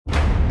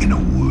in a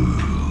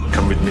world.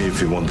 Come with me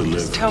if you want to live.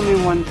 Just tell me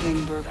one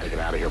thing, Burke. Gotta get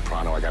out of here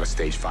pronto. I got a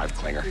stage 5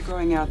 clinger. You're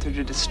going out there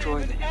to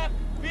destroy them.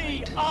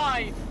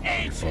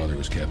 Your father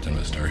was captain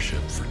of a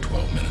starship for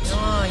 12 minutes.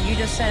 Oh, you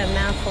just said a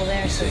mouthful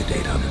there. He saved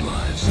 800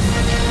 lives.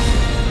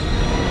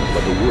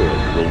 But the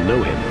world will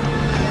know him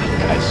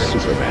as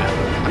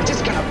Superman. I'm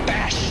just gonna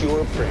bash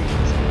your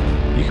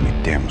brains. You can be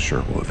damn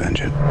sure we'll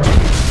avenge it.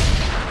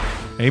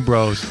 Hey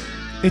bros,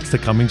 it's the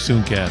Coming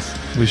Soon cast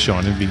with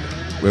Sean and Vito.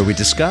 Where we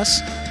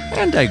discuss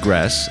and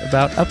digress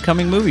about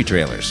upcoming movie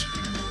trailers.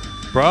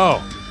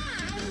 Bro.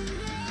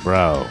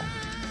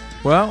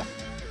 Well,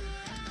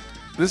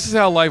 this is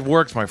how life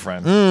works, my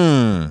friend.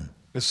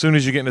 As soon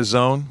as you get in a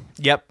zone,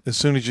 Yep. as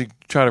soon as you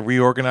try to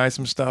reorganize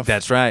some stuff,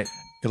 That's right.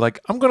 you're like,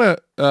 I'm going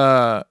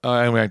to,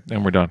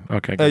 and we're done.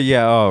 Okay, good.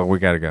 Yeah, oh, we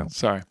gotta go.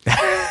 Sorry.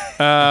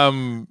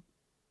 I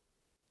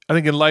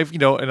think in life,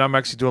 and I'm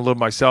actually doing a little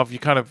myself, you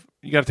got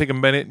to take a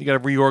minute, you got to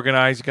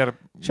reorganize, you got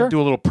to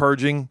do a little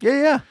purging,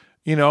 Yeah.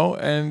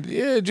 and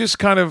just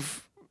kind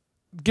of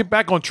get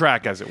back on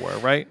track, as it were,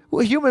 right?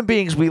 Well, human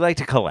beings, we like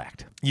to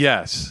collect.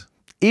 Yes.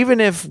 Even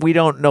if we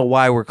don't know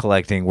why we're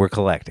collecting, we're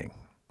collecting.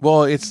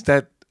 Well, it's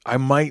that I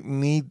might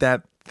need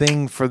that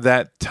thing for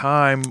that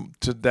time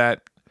to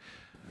that.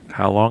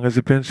 How long has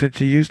it been since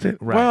you used it?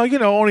 Right.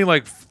 Well, only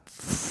like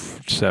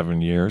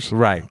 7 years.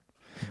 Right.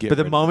 Get But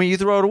the rid of moment you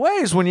throw it away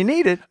is when you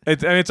need it.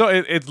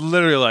 it's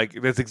literally like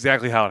that's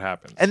exactly how it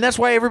happens. And that's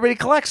why everybody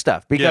collects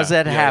stuff, because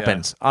Yeah, that yeah,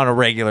 happens on a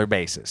regular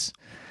basis.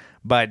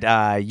 But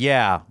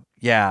you're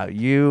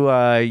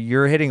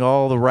hitting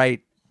all the right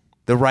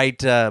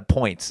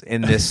points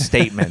in this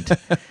statement,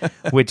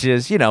 which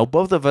is,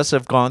 both of us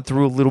have gone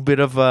through a little bit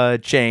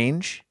of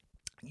change,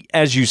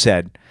 as you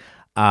said,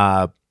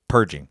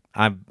 purging.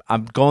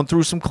 I'm going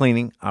through some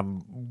cleaning.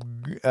 I'm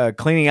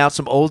cleaning out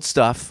some old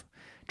stuff,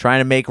 trying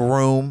to make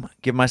room,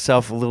 give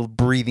myself a little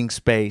breathing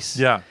space.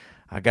 Yeah.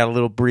 I got a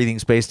little breathing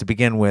space to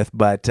begin with,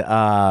 but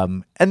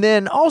and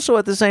then also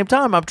at the same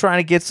time, I'm trying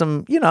to get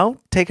some,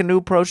 take a new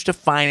approach to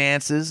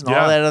finances and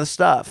all that other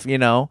stuff,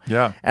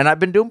 Yeah. And I've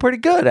been doing pretty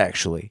good,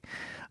 actually.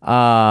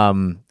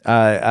 I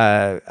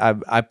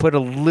put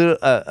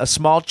a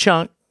small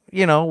chunk,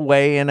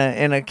 way in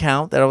an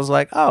account that I was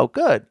like, oh,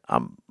 good,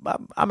 I'm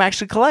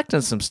actually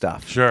collecting some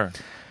stuff. Sure.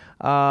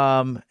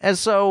 And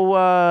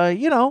so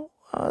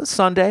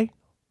Sunday,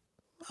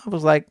 I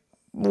was like,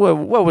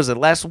 what was it,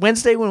 last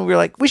Wednesday when we were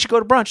like, we should go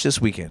to brunch this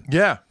weekend?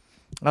 Yeah.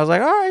 I was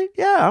like, all right,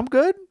 yeah, I'm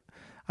good.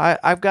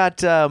 I've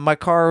got my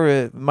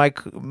car.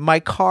 My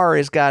car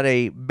has got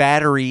a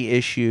battery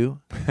issue,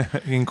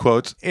 In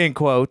quotes.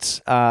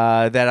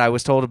 that I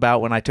was told about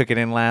when I took it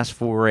in last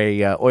for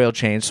a oil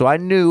change. So I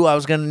knew I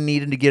was going to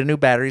need to get a new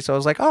battery. So I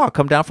was like, oh, I'll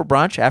come down for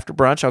brunch. After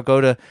brunch, I'll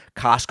go to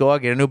Costco. I'll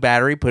get a new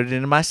battery, put it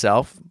into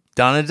myself.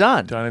 Done and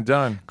done. Done and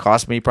done.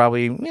 Cost me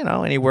probably,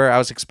 anywhere. I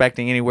was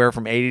expecting anywhere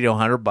from $80 to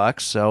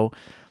 $100. So,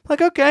 like,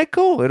 okay,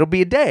 cool. It'll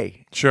be a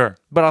day. Sure.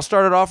 But I'll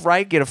start it off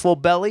right, get a full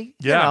belly.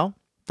 Yeah.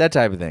 That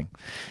type of thing.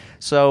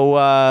 So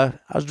I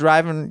was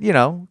driving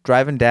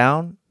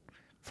down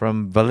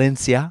from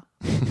Valencia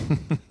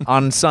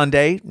on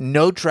Sunday.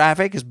 No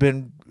traffic.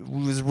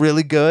 Was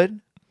really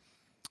good.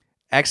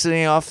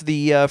 Exiting off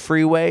the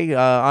freeway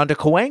onto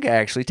Cahuenga,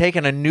 actually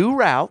taking a new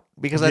route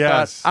because I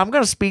thought I'm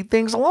going to speed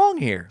things along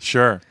here.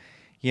 Sure.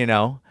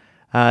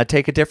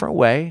 Take a different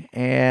way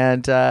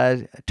and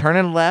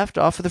turning left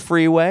off of the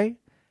freeway.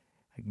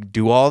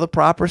 Do all the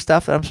proper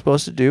stuff that I'm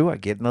supposed to do. I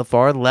get in the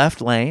far left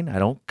lane. I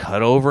don't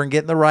cut over and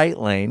get in the right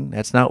lane.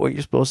 That's not what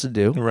you're supposed to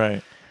do.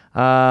 Right.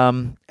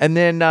 And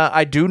then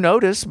I do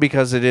notice,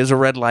 because it is a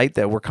red light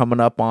that we're coming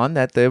up on,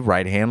 that the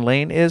right-hand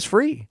lane is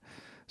free.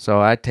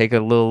 So I take a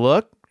little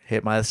look,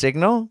 hit my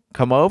signal,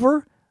 come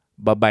over,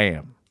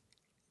 ba-bam.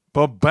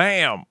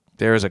 Ba-bam.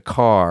 There's a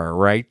car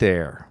right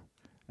there.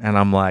 And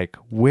I'm like,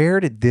 where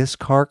did this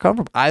car come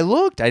from? I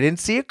looked. I didn't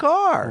see a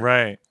car.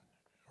 Right.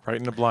 Right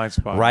in the blind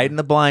spot. Right in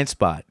the blind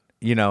spot.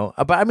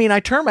 But I mean, I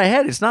turned my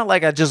head. It's not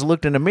like I just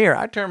looked in the mirror.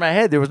 I turned my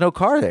head. There was no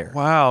car there.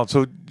 Wow.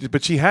 So,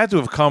 but she had to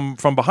have come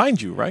from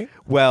behind you, right?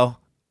 Well,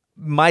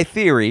 my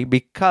theory,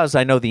 because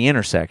I know the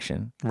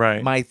intersection,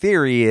 Right. my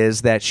theory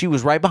is that she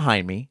was right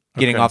behind me,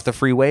 getting Okay. off the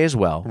freeway as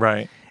well.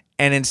 Right.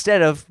 And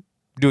instead of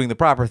doing the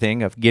proper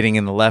thing of getting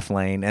in the left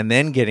lane and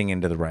then getting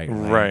into the right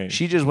lane, Right.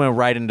 she just went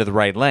right into the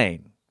right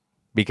lane.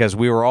 Because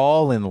we were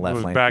all in the left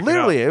was lane. backing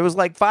Literally, up. it was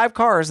like 5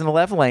 cars in the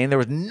left lane. There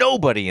was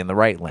nobody in the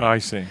right lane. I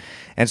see.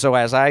 And so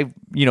as I,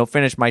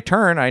 finished my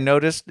turn, I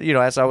noticed,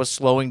 as I was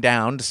slowing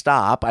down to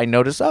stop, I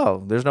noticed,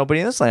 oh, there's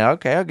nobody in this lane.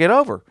 Okay, I'll get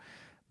over.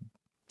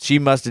 She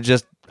must have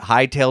just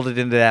hightailed it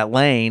into that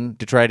lane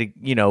to try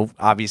to,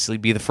 obviously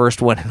be the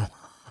first one in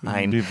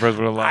line. Be the first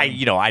one in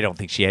line. I don't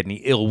think she had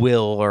any ill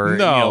will or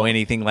No.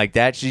 anything like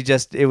that. She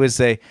just it was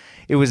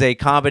a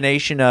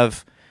combination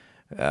of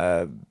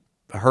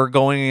her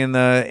going in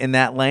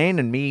that lane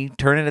and me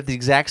turning at the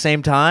exact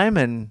same time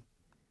and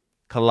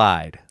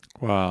collide.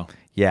 Wow.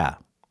 Yeah.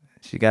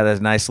 She got a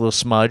nice little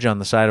smudge on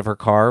the side of her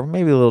car,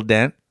 maybe a little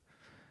dent.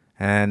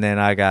 And then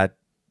I got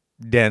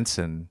dents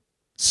and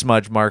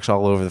smudge marks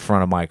all over the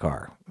front of my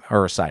car.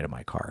 or a side of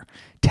my car,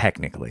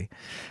 technically,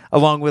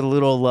 along with a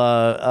little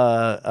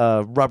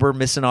rubber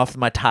missing off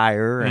my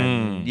tire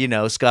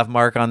and scuff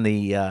mark on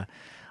the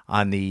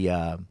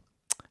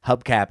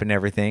hubcap and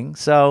everything.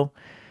 So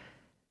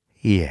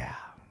yeah,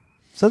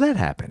 so that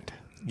happened.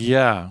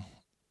 Yeah.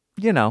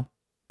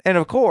 And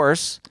of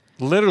course,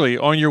 Literally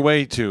on your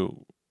way to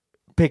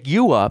pick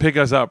you up. pick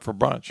us up for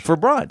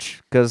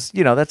brunch. Because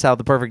that's how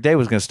the perfect day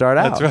was going to start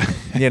out. That's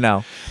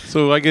right.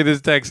 So I get this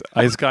text,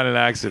 I just got in an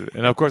accident.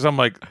 And of course I'm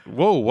like,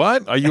 whoa,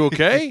 what? Are you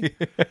okay?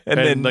 and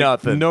then like,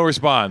 nothing. No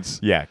response.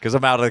 Yeah, because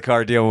I'm out of the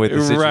car dealing with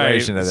the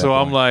situation. Right. At that So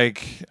point. I'm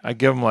like, I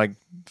give him like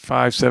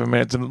 5-7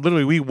 minutes. And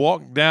literally we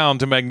walked down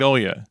to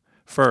Magnolia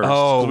first.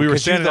 Oh, 'cause we were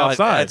 'cause you standing thought-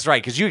 outside. That's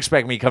right, because you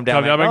expect me to come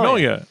down Come down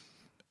Magnolia. Magnolia.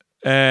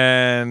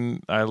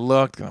 And I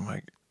looked and I'm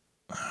like,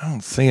 I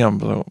don't see him.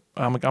 So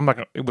I'm like, I'm not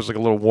gonna, it was like a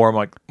little warm.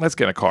 Like, let's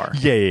get in a car.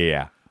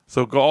 Yeah.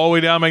 So go all the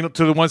way down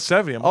to the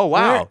 170. I'm Oh,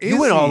 like, wow. where You is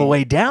went all he? the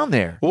way down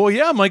there. Well,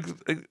 yeah. I'm like,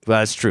 Well,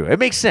 that's true. It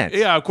makes sense.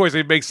 yeah, of course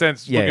it makes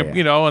sense. Yeah,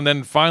 Looking, yeah. And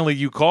then finally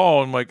you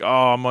call and I'm like,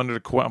 oh, I'm under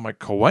the, I'm like,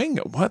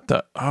 Cahuenga? What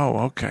the? Oh,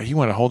 okay. You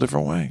went a whole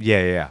different way.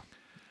 Yeah.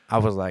 I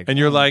was like... And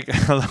you're like,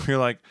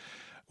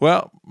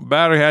 well,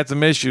 battery had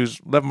some issues,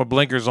 left my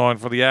blinkers on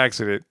for the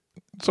accident,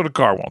 so the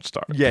car won't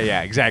start.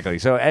 Yeah, exactly.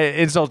 So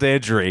insult to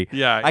injury.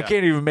 Yeah. I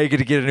can't even make it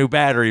to get a new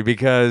battery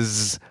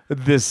because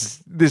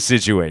this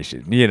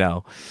situation,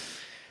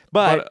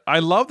 But I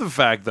love the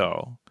fact,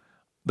 though,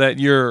 that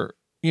you're,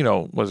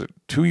 was it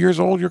 2 years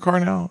old, your car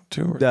now?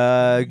 2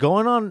 or...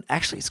 going on...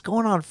 Actually, it's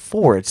going on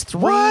 4. It's 3.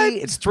 What?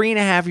 It's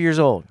 3.5 years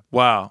old.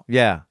 Wow.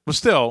 Yeah. But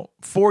still,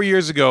 4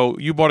 years ago,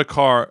 you bought a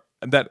car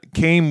that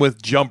came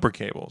with jumper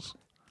cables.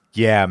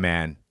 Yeah,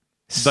 man.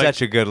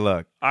 Such a good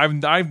look. I've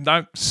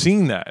not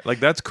seen that. Like,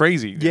 that's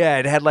crazy. Yeah,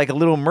 it had like a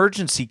little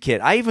emergency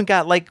kit. I even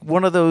got like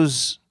one of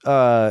those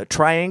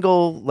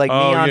triangle, like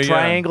neon yeah.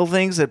 triangle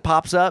things that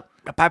pops up.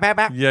 Pop.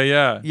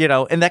 Yeah.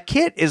 And that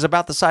kit is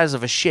about the size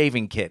of a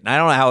shaving kit. And I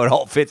don't know how it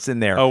all fits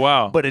in there. Oh,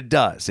 wow. But it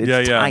does.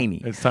 It's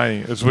tiny. It's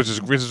tiny. Which is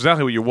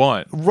exactly what you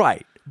want.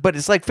 Right. But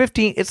it's like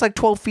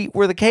 12 feet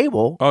worth of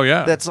cable. Oh,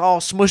 yeah. That's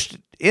all smushed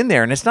in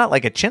there. And it's not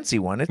like a chintzy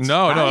one. It's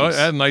No, nice. it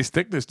had a nice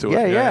thickness to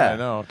it. Yeah.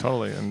 No,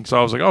 totally. And so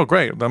I was like, oh,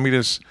 great. Let me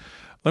just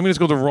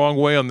go the wrong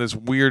way on this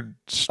weird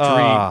street.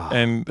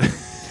 And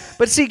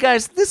But see,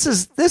 guys, this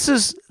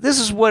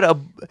is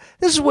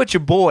what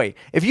your boy.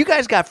 If you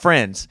guys got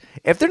friends,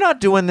 if they're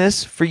not doing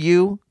this for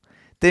you,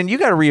 then you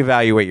got to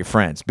reevaluate your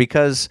friends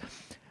because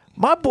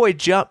my boy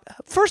jumped.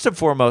 First and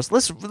foremost,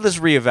 let's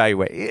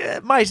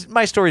reevaluate.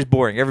 My story's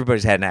boring.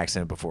 Everybody's had an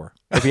accident before.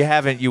 If you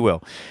haven't, you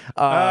will.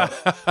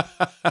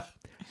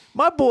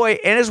 My boy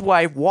and his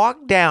wife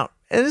walked down,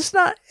 and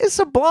it's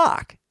a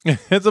block.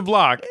 it's a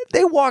block.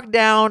 They walked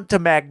down to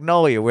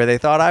Magnolia where they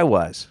thought I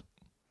was.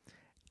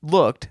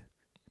 Looked,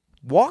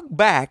 walked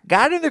back,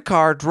 got in the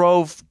car,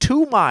 drove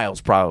 2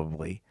 miles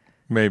probably.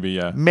 Maybe,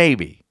 yeah.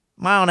 Maybe.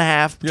 Mile and a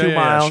half, 2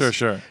 miles. Yeah,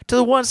 sure. To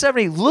the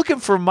 170, looking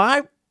for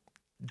my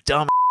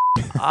dumb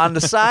on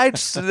the side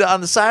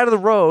of the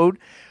road,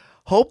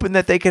 hoping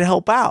that they could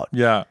help out.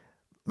 Yeah.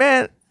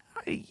 Man,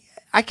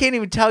 I can't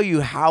even tell you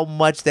how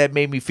much that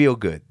made me feel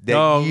good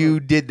that you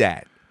did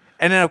that.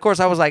 And then, of course,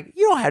 I was like,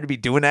 you don't have to be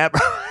doing that.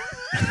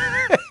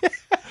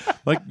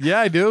 Like, yeah,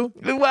 I do.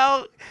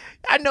 Well,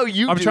 I know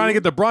you I'm do. trying to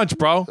get the brunch,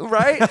 bro.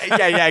 Right?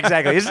 Yeah,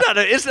 exactly.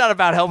 It's not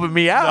about helping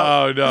me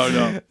out.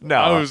 No. No.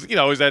 I was,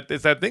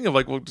 it's that thing of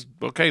like, well, just,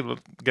 okay,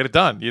 let's get it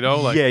done,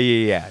 Like,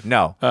 Yeah.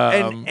 No.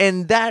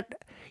 And that,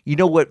 you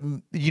know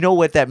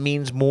what that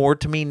means more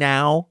to me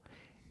now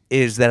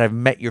is that I've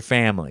met your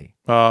family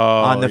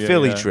on the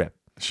Philly trip.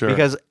 Sure.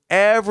 Because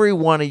every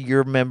one of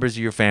your members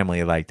of your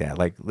family are like that.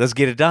 Like, let's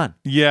get it done.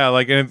 Yeah,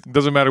 like, and it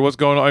doesn't matter what's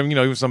going on.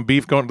 Even some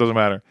beef going, doesn't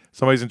matter.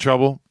 Somebody's in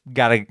trouble.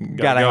 Gotta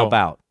go. help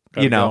out.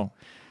 Gotta go.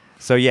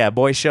 So yeah,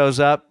 boy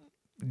shows up,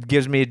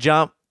 gives me a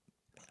jump.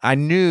 I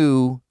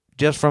knew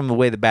just from the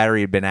way the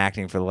battery had been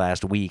acting for the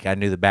last week, I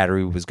knew the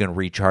battery was going to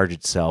recharge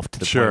itself to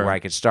the point where I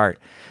could start.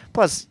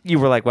 Plus, you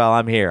were like, "Well,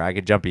 I'm here. I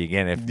could jump you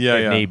again if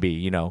need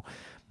be."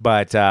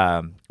 But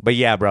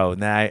yeah, bro.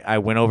 And then I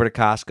went over to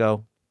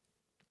Costco.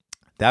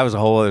 That was a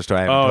whole other story.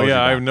 I haven't told you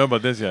about. I don't know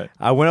about this yet.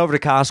 I went over to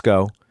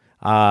Costco,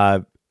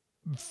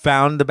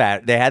 found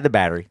they had the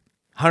battery,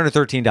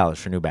 $113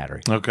 for new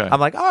battery. Okay. I'm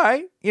like, all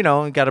right,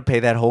 got to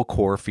pay that whole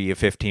core fee of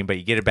 $15, but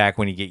you get it back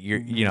when you get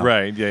your,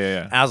 Right.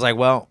 Yeah. And I was like,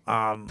 well,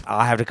 I'll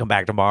have to come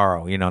back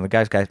tomorrow. And the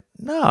guy's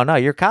no,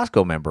 you're a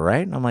Costco member,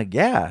 right? And I'm like,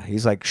 yeah.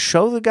 He's like,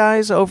 show the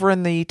guys over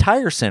in the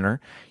tire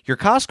center your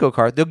Costco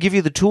card. They'll give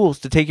you the tools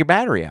to take your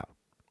battery out.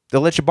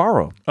 They'll let you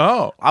borrow them.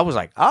 Oh. I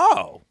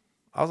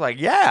was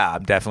like, yeah,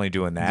 I'm definitely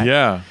doing that.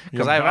 Yeah.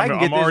 Because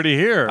I'm already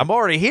here. I'm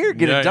already here.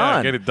 Get it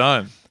done. Get it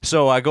done.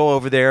 So I go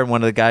over there, and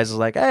one of the guys is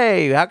like,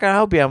 hey, how can I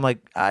help you? I'm like,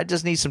 I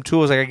just need some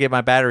tools. I got to get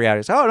my battery out.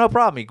 He's like, oh, no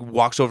problem. He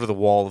walks over to the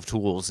wall of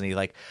tools, and he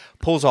like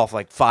pulls off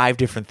like 5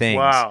 different things.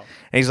 Wow.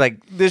 And he's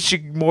like, this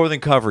should more than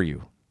cover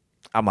you.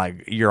 I'm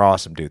like, you're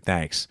awesome, dude.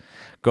 Thanks.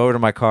 Go over to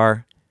my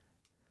car.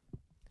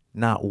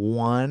 Not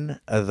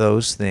one of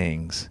those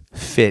things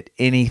fit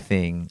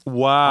anything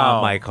Wow.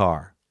 on my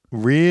car.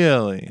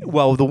 Really?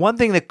 Well, the one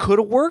thing that could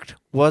have worked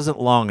wasn't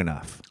long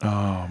enough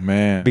Oh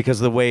man.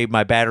 because of the way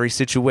my battery's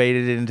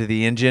situated into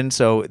the engine.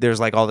 So there's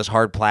like all this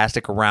hard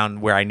plastic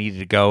around where I needed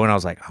to go. And I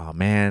was like, oh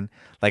man,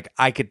 like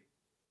I could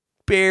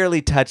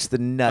barely touch the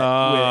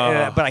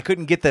nut, but I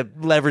couldn't get the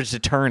leverage to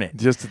turn it.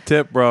 Just a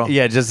tip, bro.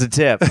 Yeah, just a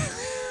tip.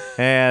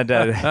 And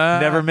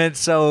never meant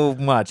so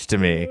much to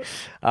me.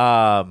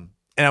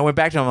 And I went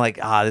back to him like,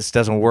 this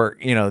doesn't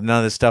work. You know, none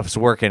of this stuff's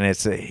working.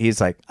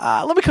 He's like,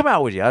 let me come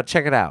out with you. I'll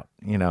check it out.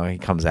 You know, he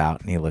comes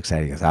out and he looks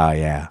at it. He goes, oh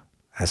yeah,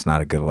 that's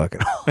not a good look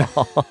at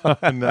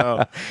all.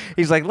 No.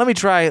 He's like, let me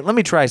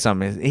try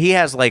something. He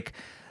has like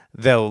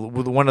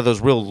one of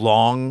those real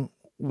long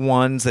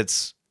ones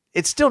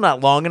it's still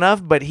not long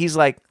enough, but he's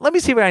like, let me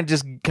see if I can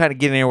just kind of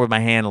get in there with my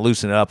hand and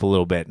loosen it up a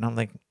little bit. And I'm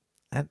like,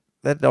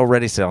 that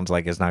already sounds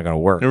like it's not going to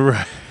work.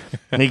 Right.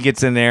 And he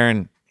gets in there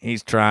and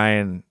he's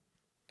trying.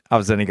 All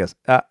of a sudden he goes,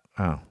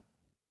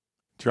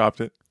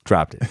 Dropped it.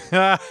 dropped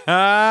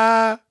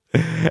it.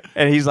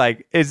 And he's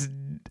like,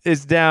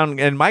 it's down.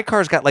 And my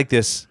car's got like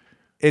this.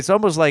 It's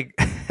almost like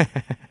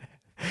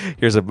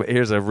here's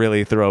a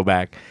really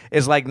throwback.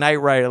 It's like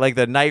Knight Rider, like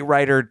the Knight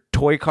Rider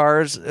toy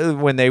cars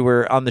when they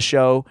were on the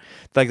show.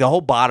 Like the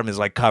whole bottom is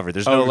like covered.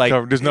 There's no like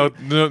There's no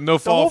the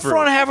fall whole through.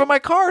 front half of my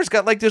car's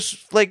got like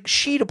this like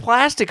sheet of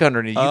plastic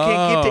underneath. You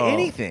can't get to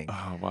anything.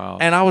 Oh wow.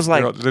 And I was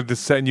like, they're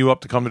just setting you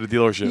up to come to the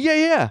dealership.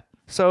 yeah.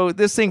 So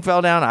this thing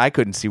fell down. I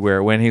couldn't see where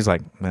it went. He's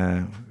like,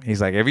 nah. He's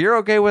like, if you're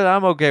okay with it,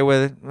 I'm okay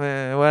with it.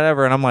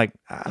 Whatever. And I'm like,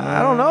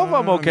 I don't know if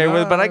I'm okay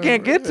with it, but I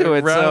can't get to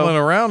it. Rattling So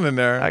around in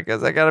there. I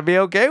guess I got to be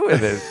okay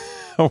with it.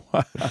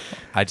 Wow.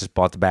 I just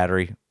bought the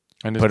battery,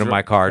 And put it in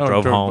my car,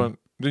 drove home.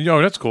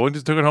 Yo, that's cool. You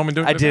just took it home and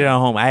I did it at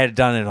home. I had it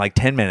done in like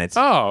 10 minutes.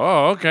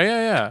 Oh, okay,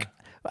 yeah.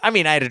 I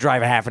mean, I had to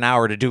drive a half an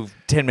hour to do a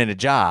 10-minute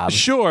job.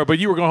 Sure, but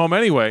you were going home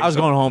anyway. I was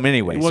going home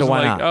anyway, It so wasn't why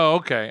like, not? oh,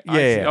 okay. I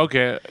Yeah, see. yeah.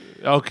 Okay.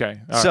 All right.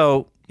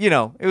 So, you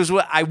know, it was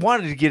what I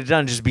wanted to get it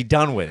done, just be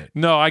done with it.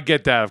 No, I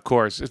get that, of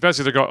course.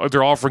 Especially if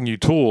they're offering you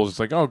tools. It's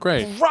like, oh,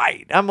 great.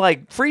 Right. I'm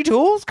like, free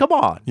tools? Come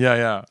on.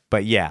 Yeah.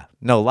 But yeah,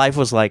 no, life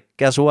was like,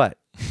 guess what?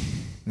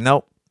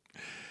 Nope.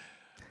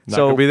 Not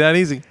gonna be that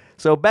easy.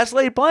 So best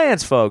laid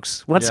plans,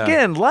 folks. Once Yeah.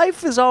 again,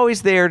 life is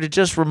always there to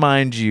just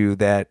remind you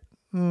that,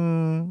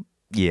 not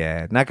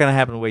going to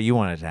happen the way you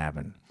want it to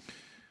happen.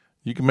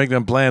 You can make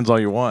them plans all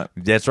you want.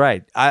 That's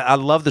right. I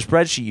love the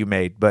spreadsheet you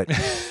made, but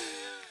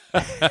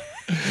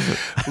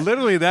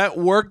Literally, that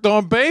worked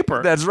on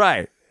paper. that's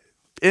right.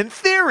 In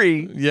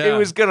theory, Yeah. it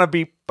was going to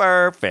be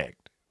perfect.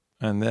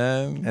 And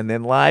then And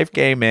then life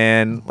came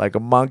in like a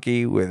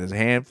monkey with his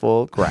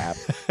handful of crap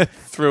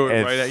threw it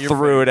and right at your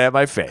threw it at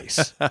my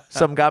face.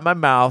 Some got in my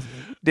mouth.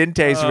 Didn't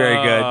taste very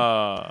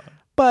good.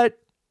 But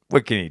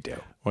what can you do?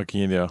 What can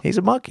you do? He's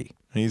a monkey.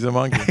 He's a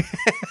monkey.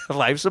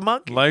 Life's a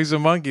monkey. Life's a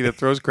monkey that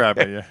throws crap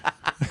at you.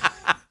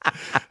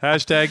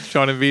 Hashtag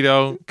Sean and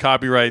Vito.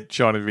 Copyright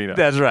Sean and Vito.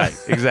 That's right.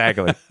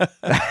 Exactly.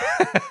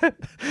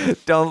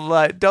 Don't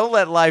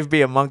let life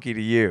be a monkey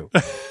to you.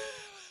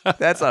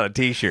 That's on a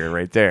T-shirt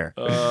right there.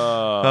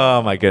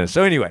 Oh my goodness.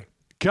 So anyway,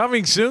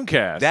 Coming soon,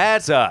 cast.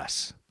 that's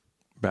us.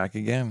 Back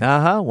again.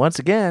 Once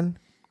again.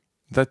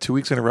 Is that 2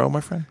 weeks in a row, my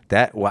friend?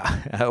 Wow.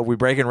 Are we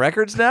breaking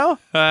records now?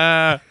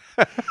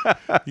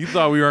 You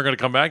thought we weren't going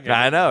to come back again.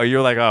 I know.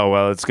 You're like, oh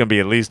well, it's gonna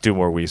be at least 2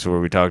 more weeks before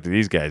we talk to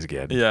these guys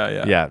again.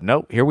 Yeah. Yeah.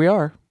 Nope. Here we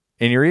are.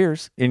 In your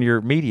ears. In your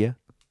media.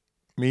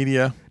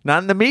 Media.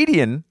 Not in the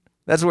median.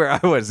 That's where I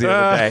was the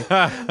other day.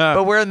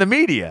 But we're in the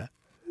media.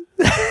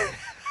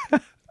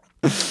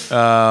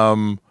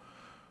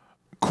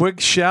 Quick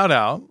shout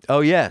out Oh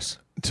yes.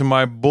 to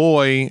my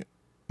boy,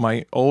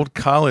 my old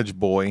college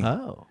boy,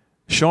 Oh.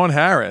 Sean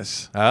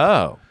Harris,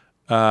 Oh.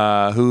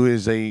 who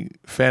is a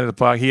fan of the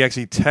podcast. He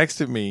actually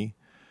texted me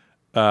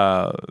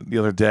the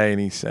other day and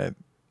he said,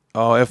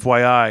 "Oh,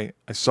 FYI,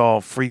 I saw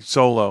Free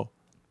Solo.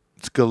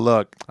 It's good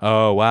luck."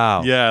 Oh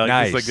wow. Yeah,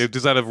 Nice.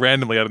 just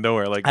randomly out of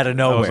nowhere, like Out of I was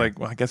nowhere. like,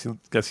 well, I guess he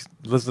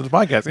listens to the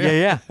podcast.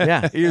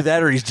 Yeah. Either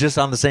that or he's just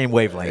on the same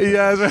wavelength.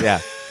 Yeah.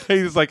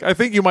 He's like, I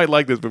think you might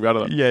like this movie. I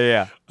don't know.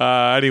 Yeah.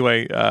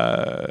 Anyway,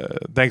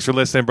 thanks for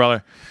listening,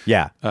 brother.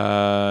 Yeah.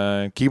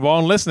 Keep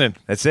on listening.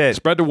 That's it.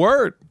 Spread the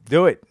word.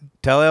 Do it.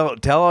 Tell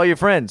all your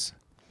friends.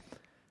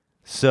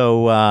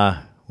 So,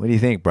 what do you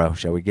think, bro?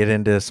 Shall we get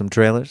into some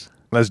trailers?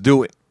 Let's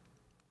do it.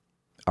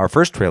 Our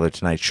first trailer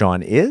tonight,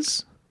 Sean,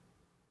 is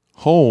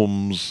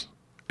Holmes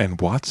and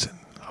Watson.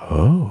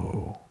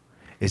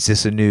 is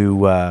this a new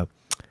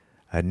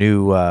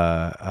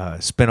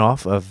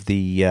spinoff of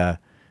the? I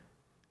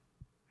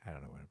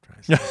don't know what I'm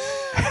trying to say.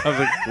 I was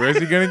like, where's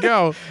he going to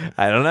go?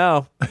 I don't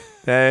know.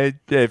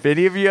 If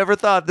any of you ever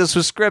thought this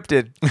was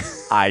scripted,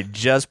 I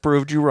just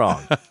proved you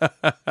wrong.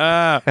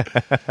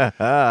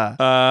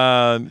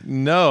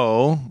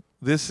 No,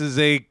 this is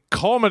a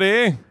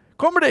comedy.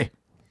 Comedy.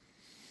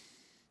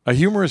 A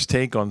humorous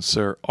take on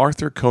Sir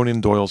Arthur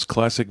Conan Doyle's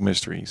classic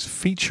mysteries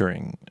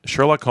featuring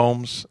Sherlock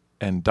Holmes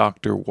and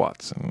Dr.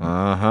 Watson.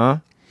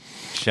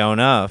 Show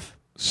enough.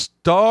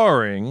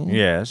 Starring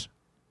Yes.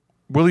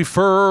 Willie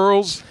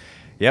Furls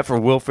Yeah, for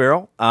Will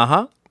Ferrell.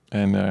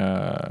 and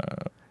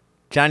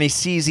Johnny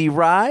CZ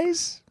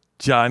Rise.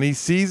 Johnny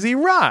CZ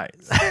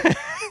Rise.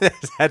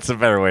 That's a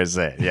better way to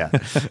say it.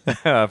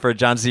 Yeah. For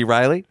John C.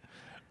 Reilly.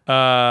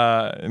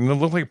 And it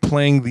looked like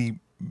playing the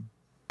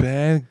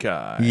bad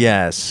guy.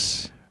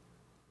 Yes.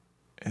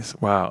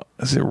 Wow.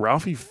 Is it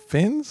Ralphie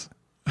Fiennes?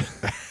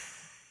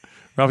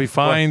 Ralphie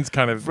Fiennes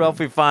kind of.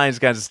 Ralphie Fiennes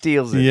kind of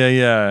steals it.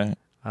 Yeah.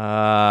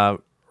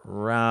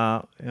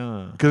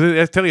 Because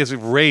I tell you, it's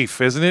Rafe,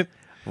 isn't it?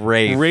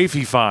 Rafe.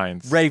 Rafey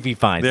Fiennes. Rafey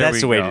Fiennes. There That's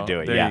we the way go. to do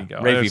it. There yeah. you go.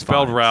 Rafey It's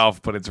spelled Fiennes.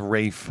 Ralph, but it's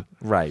Rafe.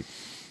 Right.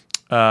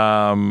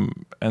 And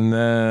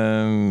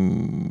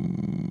then,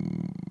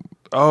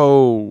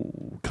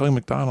 Kelly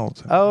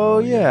McDonald. Oh,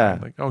 yeah.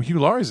 Hugh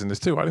Laurie's in this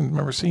too. I didn't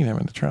remember seeing him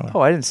in the trailer.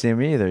 Oh, I didn't see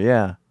him either.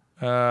 Yeah.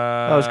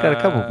 It's got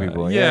a couple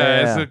people.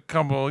 Yeah, Yeah. it's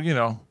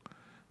a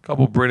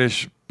couple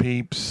British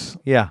peeps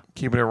Yeah.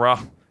 keeping it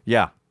raw.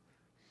 Yeah.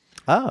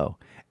 Oh,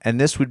 and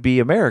this would be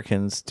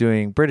Americans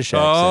doing British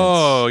accents.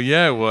 Oh,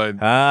 yeah, it would.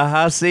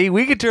 See,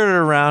 we could turn it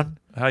around.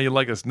 How you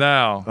like us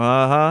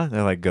now?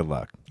 They're like, good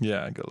luck.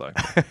 Yeah, good luck.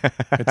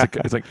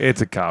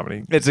 It's a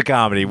comedy. It's a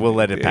comedy. We'll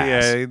let it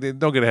pass. Yeah,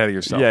 don't get ahead of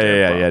yourself.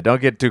 Yeah.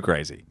 Don't get too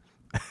crazy.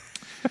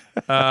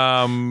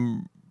 So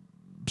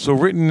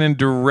written and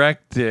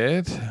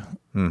directed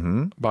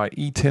by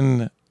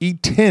Etan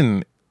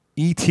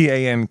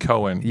E-T-A-N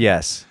Cohen.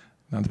 Yes.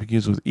 Not to be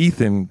confused with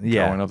Ethan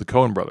Yeah. Cohen of the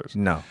Coen brothers.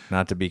 No,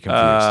 not to be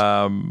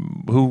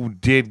confused. Who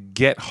did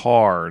Get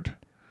Hard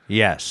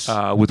yes.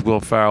 with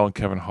Will Ferrell and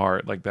Kevin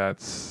Hart.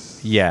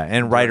 That's yeah,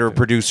 and writer,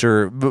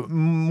 producer,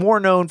 more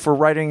known for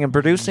writing and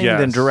producing Yes.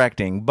 than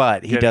directing,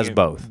 but he does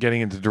both.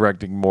 Getting into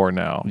directing more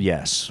now.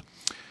 Yes.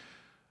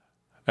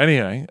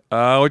 Anyway,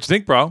 what you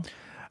think, bro?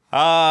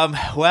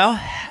 Well,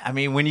 I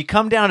mean, when you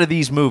come down to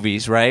these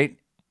movies, right?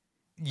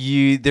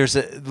 There's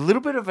a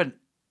little bit of an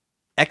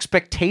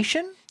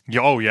expectation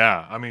Oh,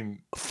 yeah. I mean,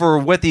 for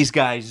what these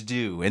guys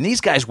do, and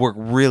these guys work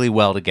really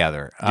well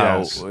together.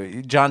 Yes.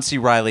 John C.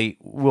 Reilly,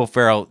 Will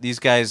Ferrell, these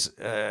guys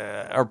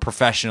are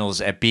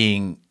professionals at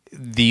being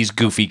these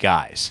goofy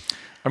guys.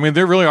 I mean,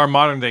 they really are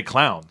modern day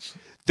clowns.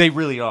 They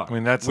really are. I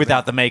mean, that's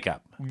without the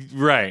makeup,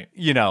 right?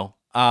 you know.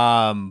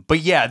 But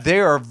yeah, they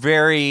are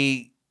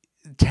very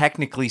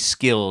technically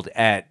skilled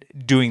at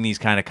doing these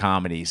kind of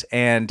comedies,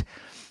 and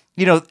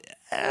you know.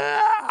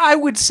 I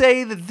would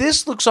say that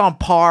this looks on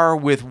par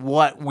with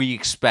what we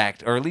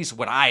expect, or at least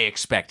what I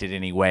expected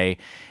anyway.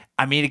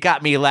 I mean, it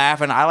got me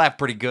laughing. I laughed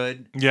pretty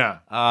good. Yeah.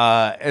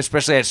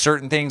 Especially at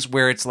certain things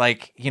where it's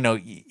like, you know,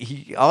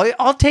 all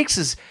it takes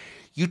is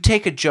you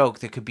take a joke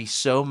that could be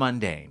so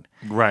mundane.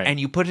 Right. And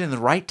you put it in the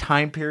right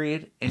time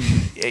period, and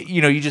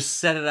you know, you just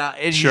set it out,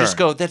 and Sure. you just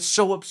go, "That's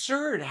so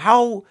absurd.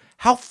 How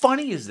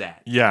funny is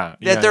that? Yeah.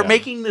 That they're yeah.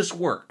 making this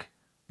work."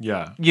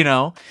 Yeah. You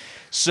know,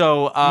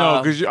 so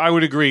No, because I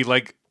would agree.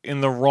 Like in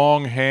the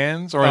wrong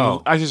hands, or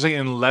Oh. I should say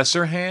in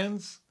lesser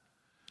hands,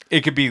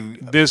 it could be,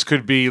 this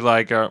could be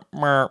like a.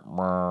 Meh.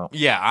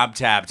 yeah, I'm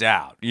tapped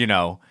out. You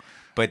know.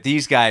 But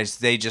these guys,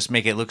 they just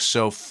make it look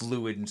so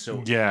fluid and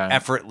so Yeah.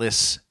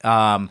 effortless.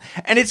 And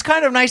it's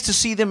kind of nice to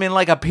see them in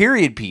like a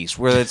period piece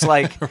where it's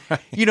like,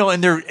 you know,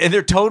 and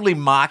they're totally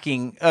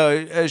mocking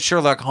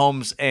Sherlock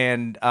Holmes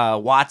and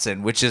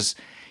Watson, which is,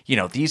 you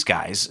know, these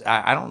guys.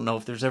 I don't know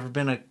if there's ever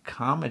been a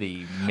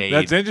comedy made.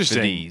 That's interesting.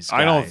 For these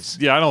guys.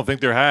 I don't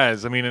think there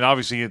has. I mean, and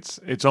obviously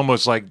it's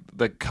almost like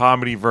the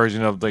comedy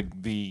version of like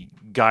the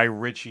Guy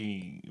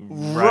Ritchie,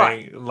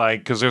 right? Like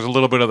because there's a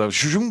little bit of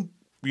the.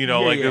 You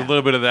know, Yeah, like yeah. a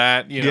little bit of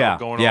that, you know, Yeah,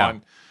 going yeah.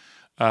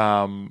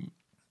 on.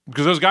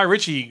 Because those Guy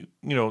Ritchie,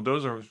 you know,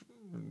 those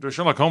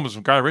Sherlock Holmes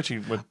and Guy Ritchie.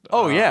 With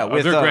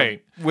They're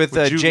great. with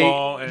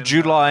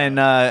Jude Law and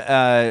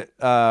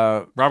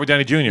Robert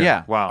Downey Jr.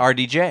 yeah, Wow.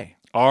 RDJ.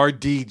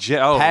 RDJ.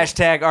 Oh,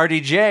 Hashtag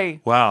RDJ.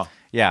 wow.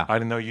 Yeah. I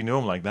didn't know you knew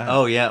him like that.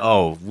 Oh yeah.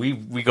 Oh, we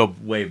go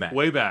way back.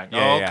 Way back. Yeah,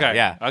 oh, yeah, okay.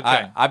 Yeah.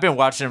 Okay. I've been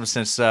watching him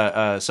since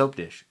Soap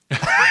Dish.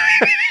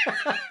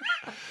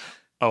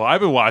 Oh,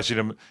 I've been watching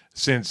him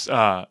since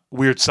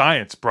Weird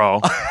Science, bro.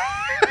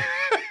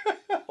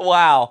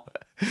 Wow.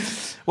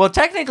 Well,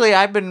 technically,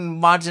 I've been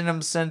watching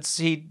him since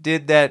he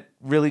did that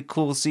really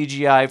cool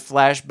CGI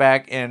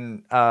flashback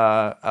in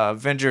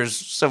Avengers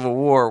Civil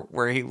War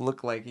where he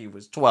looked like he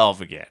was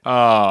 12 again.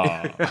 Oh,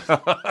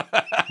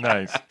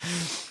 nice.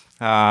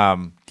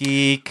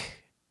 Geek.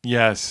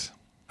 Yes.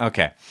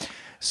 Okay.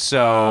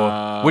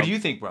 So, what do you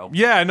think, bro?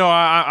 Yeah, no,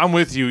 I'm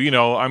with you. You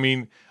know, I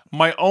mean,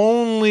 my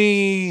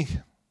only.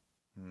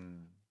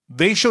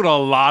 They showed a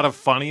lot of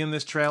funny in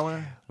this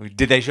trailer.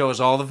 Did they show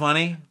us all the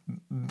funny?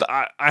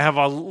 I have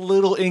a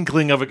little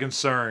inkling of a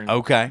concern.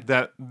 Okay.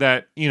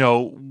 That you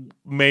know,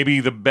 maybe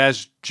the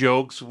best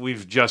jokes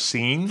we've just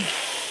seen.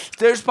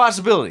 There's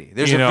possibility.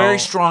 There's You a know, very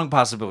strong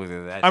possibility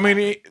of that. I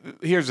mean,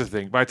 here's the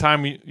thing. By the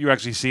time you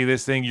actually see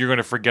this thing, you're going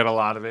to forget a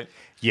lot of it.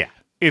 yeah.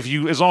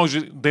 As long as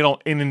they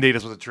don't inundate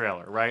us with a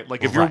trailer, right?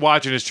 Like if you're Right.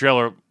 watching this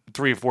trailer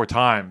 3 or 4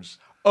 times,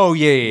 Oh,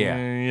 yeah.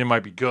 it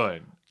might be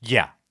good.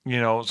 Yeah. You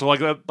know, so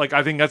like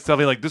I think that's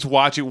definitely like just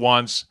watch it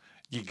once,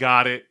 you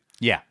got it,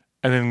 Yeah.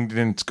 and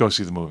then go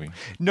see the movie.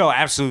 No,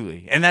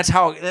 absolutely. And that's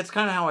kind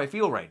of how I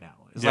feel right now.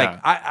 It's Yeah.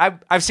 like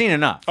I've seen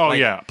enough. Oh, Like,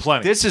 yeah,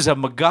 plenty. This is a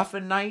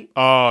MacGuffin night.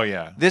 Oh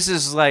yeah. This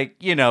is like,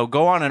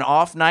 go on an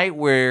off night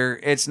where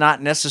it's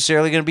not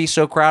necessarily going to be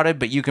so crowded,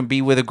 but you can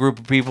be with a group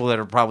of people that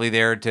are probably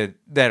there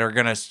that are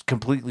going to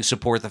completely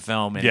support the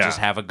film and Yeah. just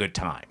have a good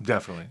time.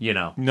 Definitely.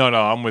 No. No,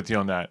 I'm with you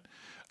on that.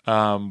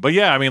 But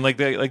yeah, I mean,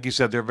 like you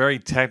said, they're very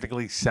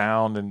technically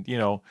sound, and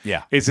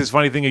Yeah. it's this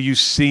funny thing of you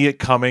see it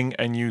coming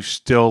and you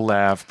still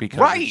laugh because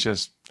Right.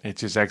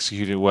 it's just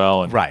executed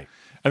well, and Right.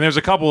 And there's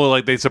a couple of,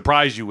 like, they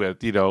surprise you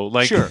with,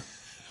 like Sure.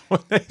 when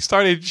they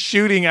started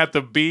shooting at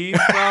the bees,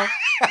 bro.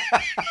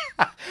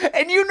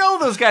 And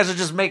those guys are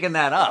just making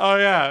that up. Oh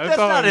yeah, That's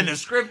not in the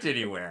script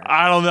anywhere.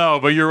 I don't know,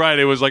 but you're right.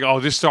 It was like,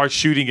 just start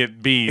shooting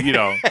at bees,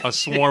 a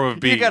swarm of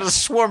bees. You got a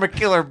swarm of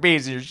killer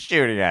bees and you're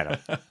shooting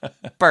at them.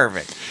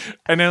 Perfect.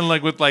 And then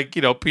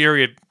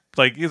period.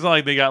 Like, it's not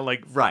like they got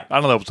Right.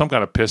 I don't know, some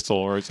kind of pistol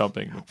or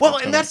something. Well,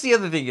 and that's the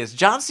other thing is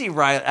John C.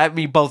 Reilly, I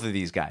mean, both of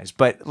these guys,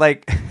 but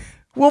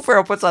Will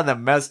Ferrell puts on the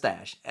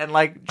mustache and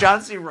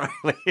John C.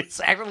 Reilly is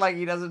acting like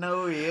he doesn't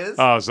know who he is.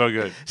 Oh, so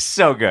good.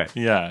 So good.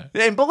 Yeah.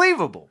 And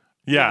believable.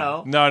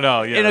 Yeah.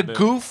 No, yeah. In a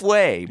goof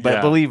way, but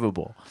Yeah.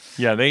 believable.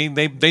 Yeah, they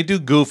do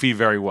Goofy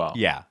very well.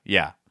 Yeah,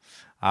 yeah.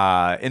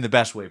 In the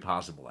best way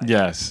possible. I think,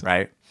 Yes.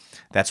 right?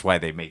 That's why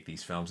they make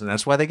these films, and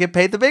that's why they get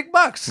paid the big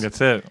bucks. That's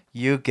it.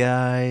 You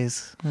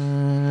guys.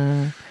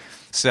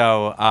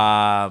 So,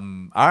 all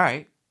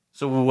right.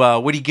 So,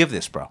 what do you give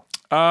this, bro?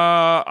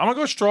 I'm gonna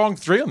go strong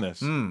 3 on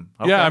this.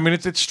 Okay. Yeah, I mean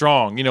it's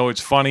strong.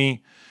 It's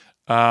funny.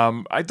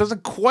 It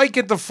doesn't quite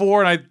get the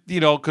 4, and I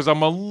because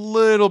I'm a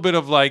little bit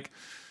of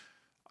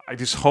I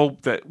just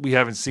hope that we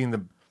haven't seen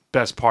the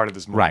best part of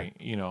this movie. Right.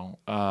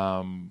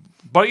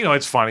 But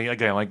it's funny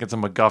again. It's a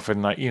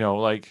MacGuffin.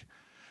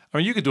 I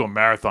mean, you could do a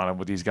marathon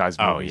with these guys'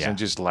 movies yeah. and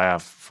just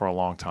laugh for a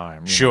long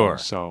time. Sure.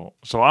 So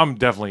I'm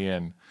definitely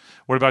in.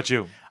 What about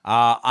you?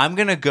 I'm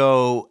going to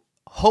go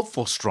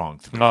hopeful strong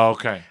 3. Oh,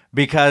 okay.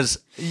 Because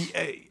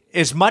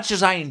as much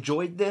as I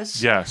enjoyed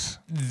this, Yes.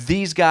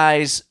 these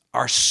guys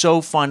are so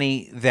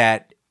funny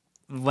that,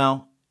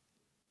 well,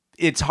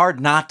 it's hard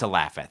not to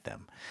laugh at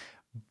them.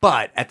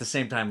 But at the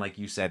same time, like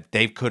you said,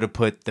 they could have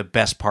put the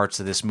best parts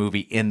of this movie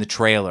in the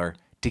trailer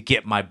to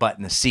get my butt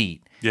in the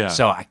seat. Yeah.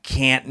 So I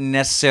can't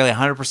necessarily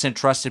 100%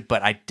 trust it,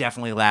 but I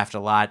definitely laughed a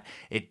lot.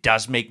 It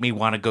does make me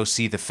want to go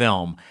see the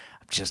film.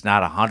 I'm just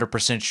not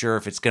 100% sure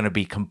if it's going to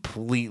be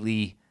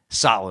completely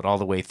solid all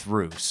the way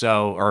through.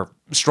 So, or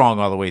strong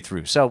all the way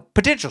through. So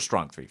potential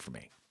strong 3 for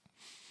me.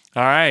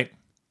 All right.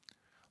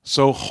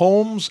 So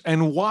Holmes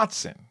and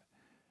Watson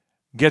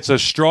gets a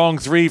strong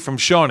 3 from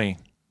Shawnee.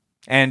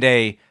 And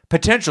a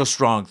potential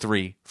strong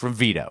 3 from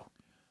Vito.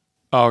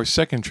 Our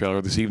second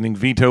trailer this evening,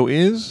 Vito,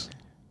 is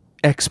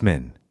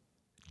X-Men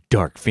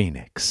Dark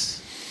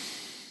Phoenix.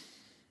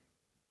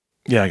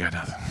 Yeah, I got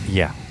nothing.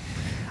 Yeah.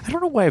 I don't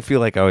know why I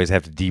feel like I always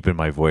have to deepen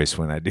my voice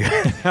when I do.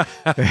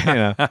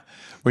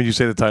 When you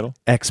say the title?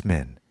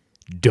 X-Men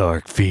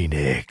Dark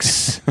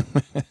Phoenix.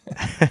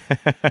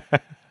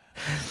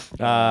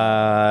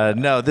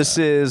 No, this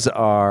is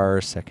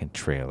our second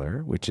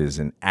trailer, which is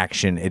an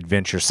action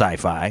adventure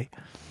sci-fi.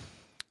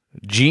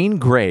 Jean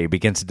Grey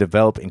begins to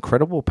develop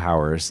incredible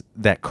powers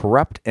that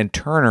corrupt and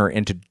turn her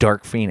into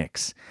Dark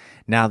Phoenix.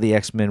 Now the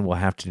X-Men will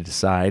have to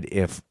decide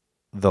if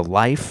the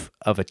life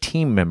of a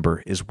team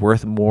member is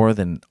worth more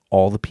than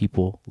all the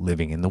people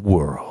living in the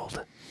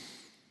world.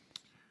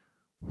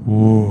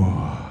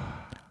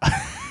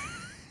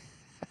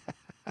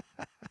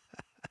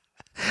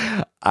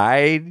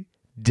 I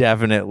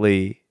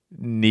definitely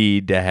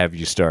need to have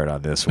you start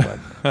on this one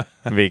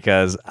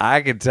because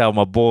I can tell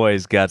my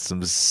boy's got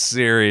some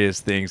serious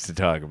things to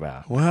talk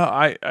about. Well,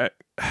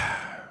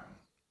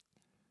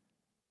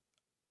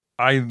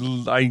 I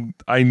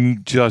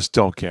just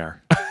don't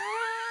care.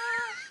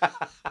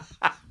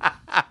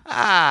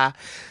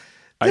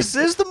 This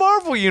is the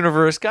Marvel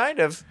universe, kind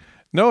of.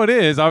 No, it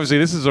is. Obviously,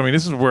 this is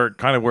where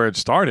it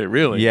started,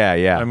 really. Yeah,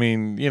 yeah. I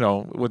mean,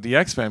 with the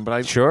X-Men,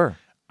 but Sure.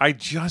 I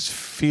just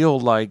feel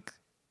like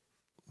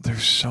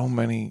there's so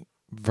many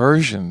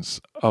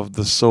versions of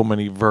the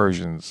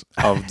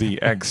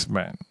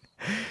X-Men.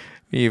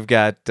 You've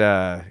got,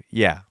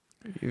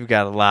 you've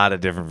got a lot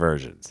of different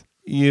versions.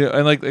 Yeah,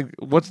 and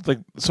what's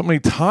so many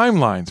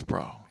timelines,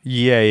 bro.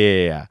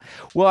 Yeah.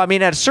 Well, I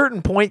mean, at a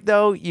certain point,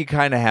 though, you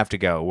kind of have to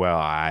go, well,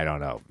 I don't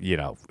know.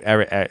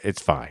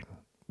 It's fine.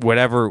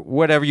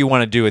 Whatever you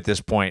want to do at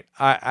this point.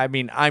 I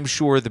mean, I'm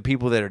sure the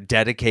people that are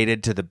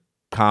dedicated to the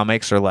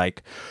comics are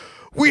like,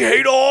 we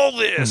hate all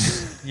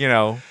this,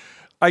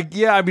 I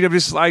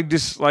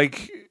just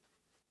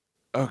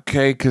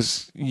okay,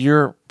 because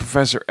you're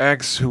Professor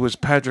X, who was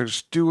Patrick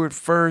Stewart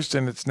first,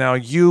 and it's now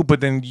you, but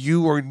then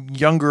you are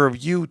younger of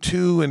you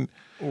too, and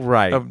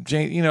Right. of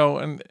Jane,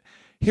 and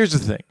here's the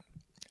thing.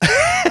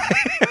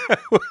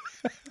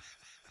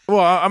 Well,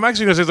 I'm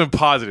actually going to say something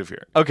positive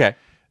here. Okay.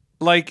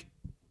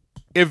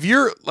 If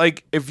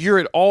you're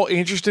at all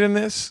interested in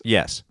this,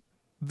 Yes.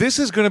 this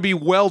is going to be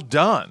well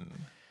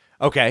done.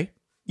 Okay.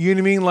 You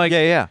know what I mean?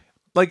 Yeah.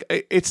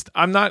 It's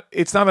not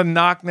a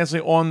knock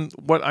necessarily on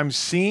what I'm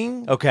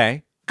seeing.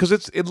 Okay.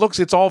 because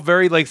it's all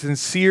very like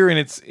sincere and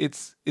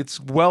it's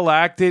well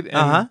acted.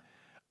 And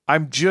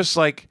I'm just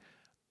like,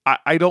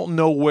 I don't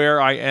know where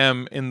I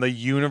am in the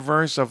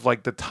universe of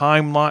like the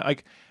timeline.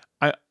 Like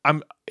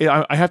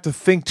I have to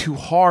think too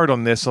hard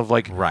on this of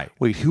like,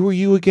 wait, who are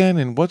you again?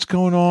 And what's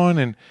going on?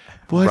 And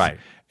what? Right.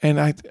 And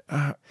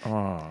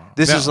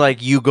This is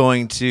like you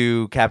going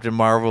to Captain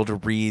Marvel to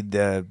read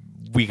the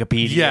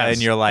Wikipedia, yes.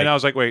 and you're like, and I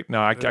was like, wait,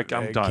 no, I'm done.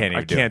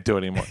 I can't do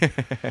it anymore.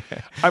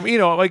 I mean,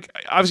 like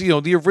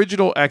obviously, the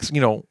original X,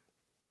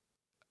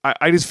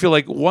 I just feel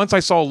like once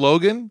I saw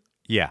Logan,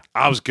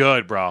 I was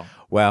good, bro.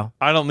 Well,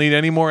 I don't need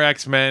any more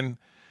X-Men.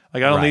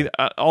 Like I don't need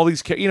all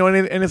these,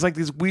 and it's like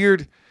these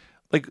weird,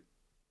 like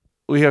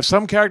we have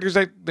some characters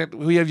that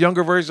we have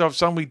younger versions of,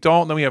 some we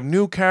don't. And then we have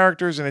new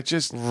characters, and it's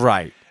just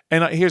right.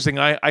 And here's the thing: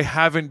 I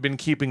haven't been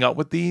keeping up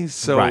with these,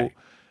 so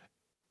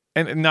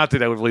and not that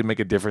that would really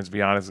make a difference, to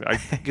be honest.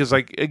 Because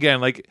like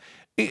again, like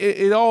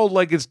it all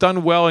like it's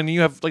done well, and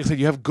you have, like I said,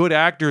 you have good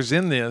actors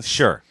in this.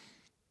 Sure.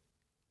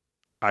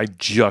 I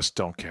just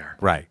don't care.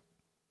 Right.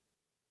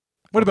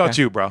 What about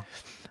you, bro?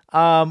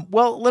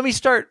 Well, let me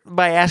start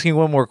by asking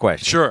one more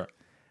question. Sure.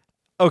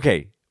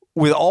 Okay.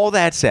 With all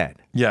that said,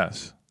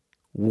 yes.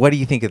 What do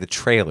you think of the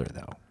trailer,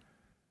 though?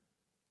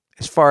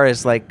 As far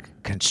as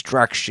like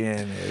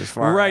construction, as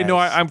far right? as... No,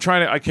 I'm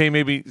trying to. Okay,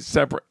 maybe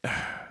separate.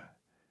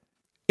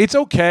 It's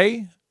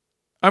okay.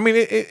 I mean,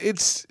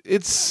 it's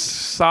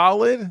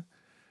solid,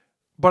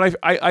 but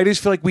I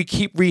just feel like we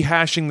keep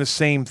rehashing the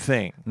same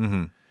thing.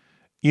 Mm-hmm.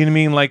 You know what I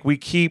mean? Like we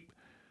keep.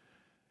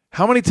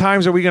 How many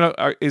times are we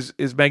gonna? Is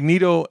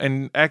Magneto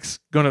and X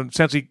gonna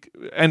essentially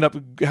end up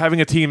having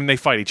a team and they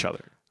fight each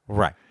other?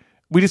 Right.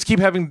 We just keep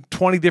having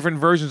 20 different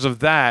versions of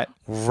that.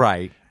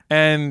 Right.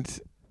 And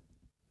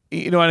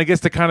and I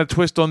guess the kind of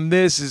twist on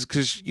this is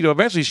because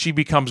eventually she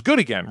becomes good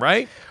again,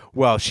 right?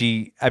 Well,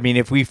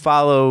 if we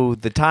follow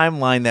the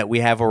timeline that we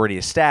have already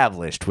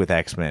established with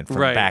X-Men from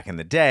back in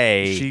the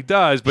day, she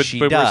does. But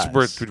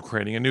we're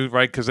creating a new,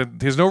 right? Because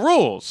there's no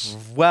rules.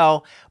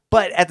 Well.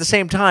 But at the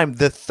same time,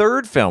 the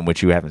third film,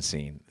 which you haven't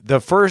seen,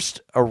 the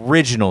first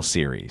original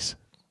series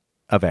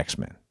of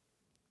X-Men.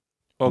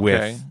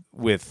 Okay.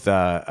 With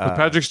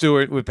Patrick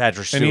Stewart. With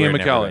Patrick Stewart. And Ian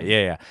McKellen.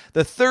 Yeah.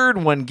 The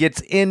third one gets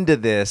into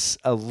this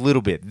a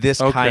little bit, this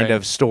kind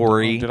of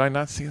story. Did I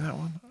not see that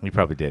one? You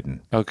probably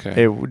didn't.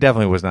 Okay. It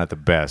definitely was not the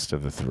best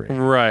of the three.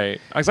 Right.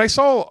 As I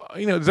saw,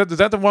 is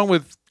that the one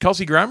with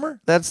Kelsey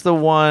Grammer? That's the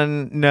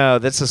one. No,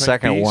 that's the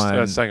second one.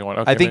 The second one.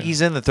 Okay, I think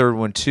he's in the third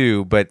one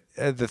too, but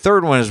the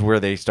third one is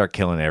where they start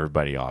killing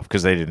everybody off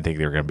because they didn't think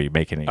they were going to be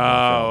making any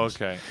more films.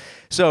 Okay.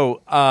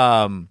 So,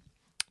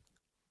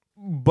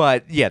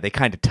 but yeah, they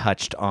kind of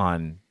touched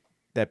on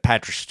that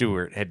Patrick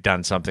Stewart had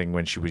done something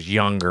when she was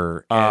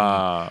younger.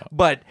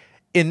 But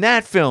in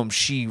that film,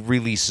 she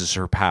releases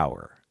her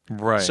power.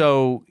 Right.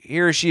 So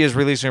here she is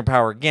releasing her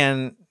power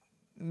again,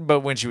 but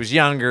when she was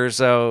younger.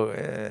 So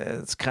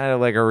it's kind of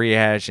like a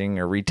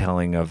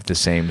retelling of the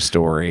same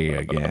story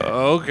again.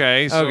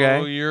 Okay.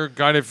 So you're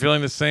kind of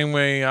feeling the same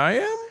way I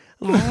am?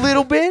 A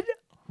little bit.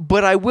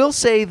 But I will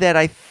say that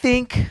I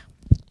think...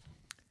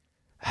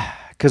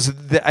 Because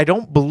I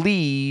don't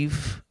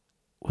believe...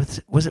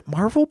 Was it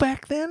Marvel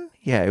back then?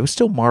 Yeah, it was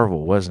still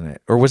Marvel, wasn't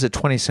it? Or was it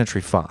 20th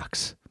Century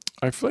Fox?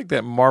 I feel like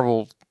that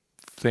Marvel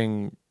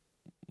thing,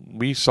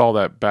 we saw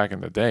that back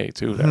in the day,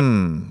 too.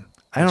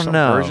 I don't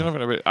know. Version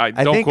of it? I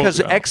think because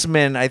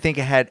X-Men, I think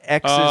it had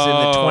X's in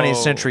the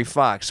 20th Century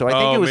Fox. So I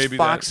think it was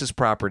Fox's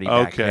property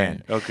back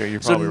then. Okay, you're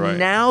probably right. So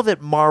now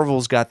that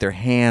Marvel's got their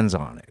hands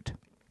on it.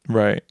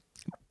 Right.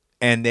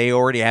 And they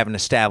already have an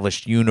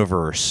established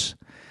universe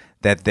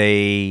that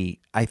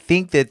I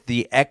think that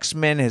the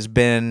X-Men has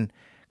been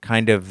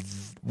kind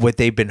of what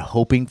they've been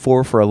hoping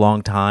for a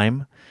long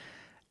time.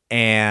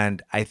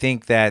 And I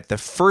think that the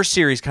first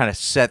series kind of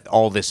set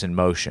all this in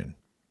motion,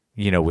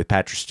 with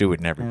Patrick Stewart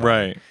and everybody.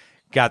 Right.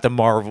 Got the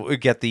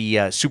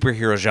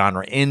superhero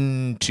genre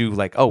into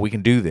like, oh, we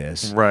can do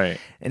this. Right.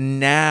 And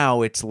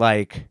now it's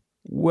like,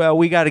 well,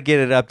 we got to get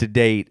it up to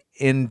date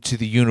into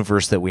the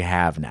universe that we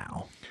have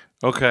now.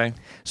 Okay.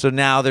 So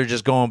now they're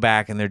just going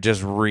back and they're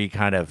just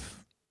kind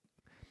of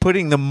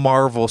putting the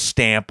Marvel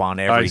stamp on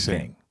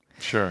everything.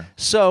 Sure.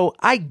 So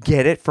I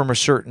get it from a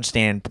certain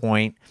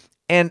standpoint.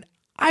 And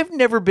I've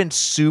never been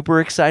super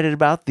excited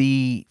about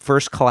the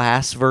First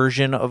Class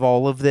version of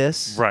all of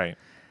this. Right.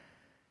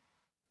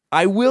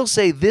 I will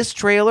say this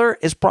trailer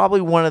is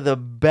probably one of the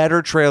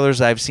better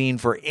trailers I've seen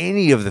for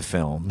any of the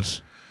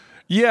films.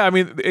 Yeah, I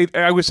mean,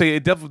 I would say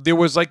there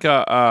was like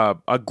a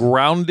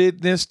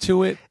groundedness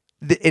to it.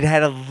 It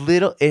had a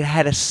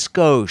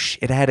skosh.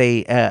 It had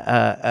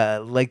a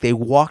like they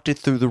walked it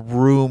through the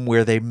room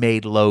where they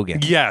made Logan.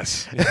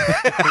 Yes.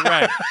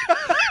 Right.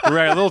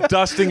 Right. A little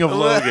dusting of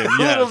Logan. A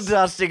little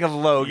dusting of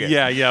Logan.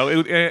 Yeah.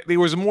 There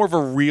was more of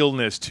a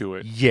realness to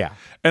it. Yeah.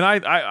 And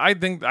I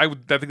think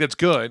that's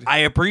good. I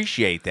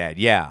appreciate that.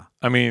 Yeah.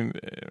 I mean,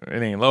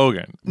 it ain't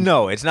Logan.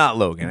 No, it's not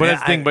Logan. But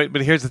that's the thing.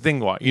 But here's the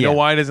thing. Why? You know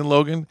why it isn't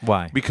Logan?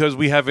 Why? Because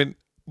we haven't.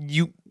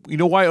 You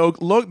know why?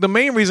 The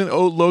main reason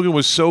Logan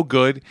was so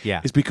good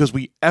is because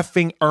we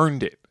effing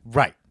earned it.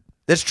 Right.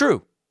 That's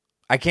true.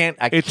 I can't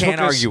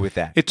argue with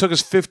that. It took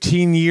us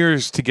 15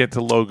 years to get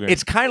to Logan.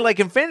 It's kind of like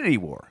Infinity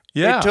War.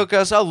 Yeah. It took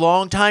us a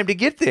long time to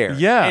get there.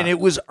 Yeah. And it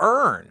was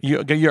earned. you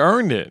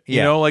earned it. You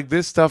Yeah. know, like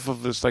this stuff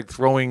of this like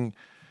throwing,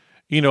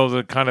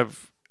 the kind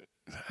of,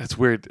 it's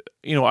weird.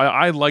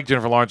 I like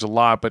Jennifer Lawrence a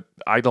lot, but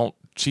I don't.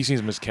 She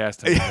seems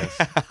miscast in this.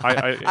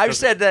 I've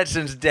said that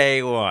since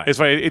day one. It's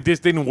funny. It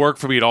just didn't work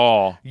for me at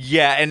all.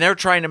 Yeah, and they're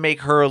trying to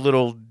make her a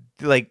little,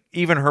 like,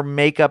 even her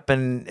makeup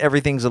and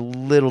everything's a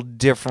little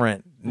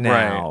different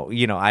now.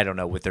 Right. I don't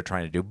know what they're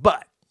trying to do.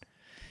 But,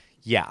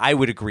 yeah, I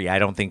would agree. I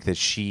don't think that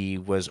she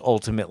was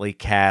ultimately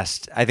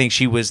cast. I think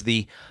she was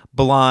the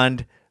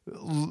blonde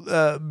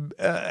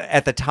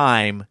at the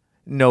time.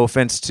 No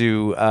offense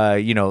to,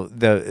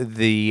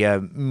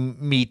 the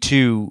Me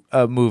Too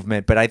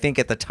movement. But I think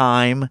at the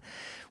time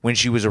when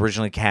she was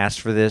originally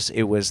cast for this,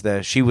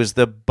 she was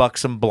the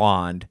buxom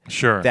blonde.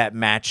 Sure. That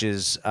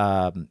matches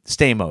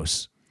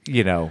Stamos,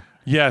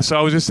 Yeah, so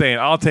I was just saying,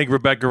 I'll take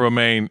Rebecca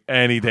Romaine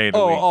any day of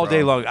the week. all bro.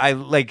 day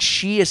long.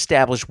 She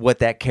established what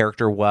that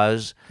character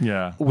was.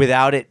 Yeah.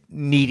 Without it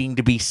needing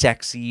to be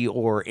sexy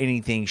or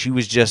anything. She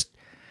was just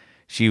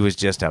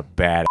a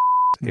bad.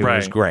 It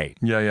was great.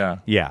 Yeah.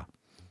 Yeah.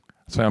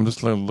 So I'm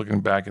just looking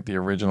back at the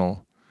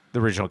original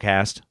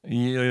cast.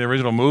 the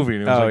original movie.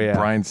 And it was yeah.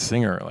 Bryan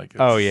Singer. Like,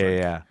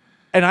 Yeah.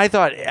 And I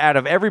thought out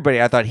of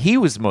everybody, I thought he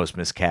was the most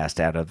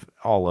miscast out of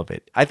all of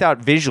it. I thought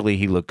visually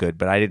he looked good,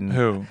 but I didn't.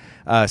 Who?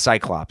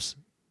 Cyclops.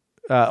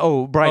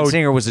 Bryan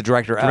Singer was the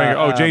director.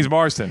 James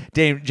Marsden.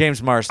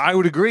 James Marsden. I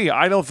would agree.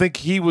 I don't think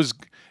he was.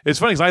 It's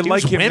funny because I He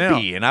like was him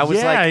wimpy, now. and I was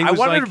I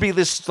wanted him to be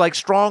this like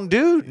strong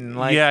dude. And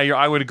like,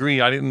 I would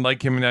agree. I didn't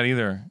like him in that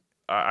either.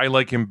 I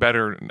like him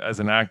better as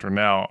an actor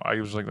now.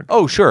 I was like,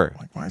 oh sure,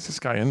 like why is this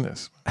guy in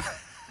this?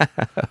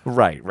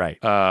 right.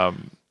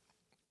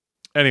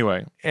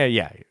 Anyway,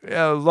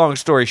 long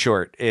story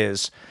short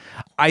is,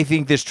 I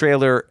think this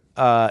trailer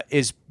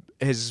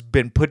has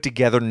been put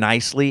together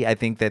nicely. I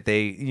think that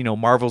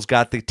Marvel's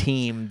got the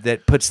team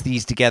that puts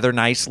these together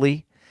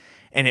nicely,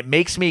 and it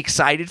makes me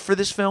excited for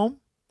this film.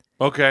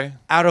 okay,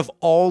 Out of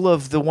all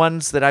of the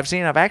ones that I've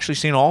seen, I've actually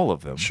seen all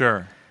of them.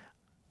 sure.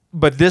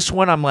 But this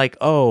one, I'm like,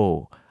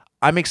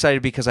 I'm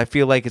excited because I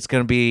feel like it's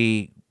going to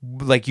be,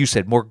 like you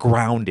said, more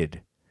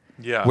grounded.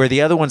 Yeah. Where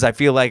the other ones I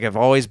feel like have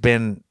always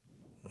been,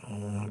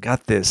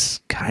 got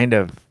this kind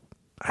of,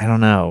 I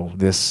don't know,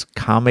 this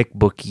comic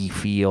booky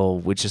feel,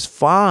 which is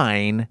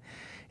fine.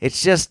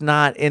 It's just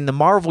not in the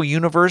Marvel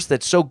universe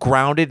that's so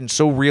grounded and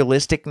so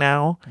realistic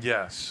now.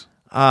 Yes.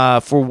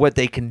 For what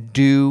they can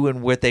do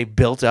and what they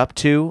built up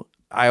to.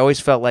 I always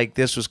felt like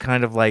this was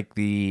kind of like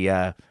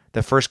the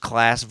first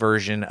class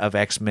version of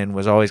X-Men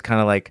was always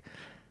kind of like,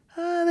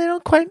 they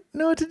don't quite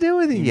know what to do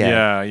with it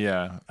yet.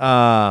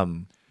 Yeah.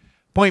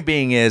 Point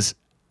being is,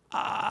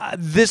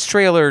 this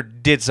trailer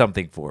did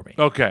something for me.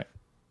 Okay.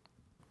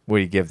 What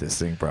do you give this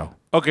thing, bro?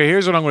 Okay.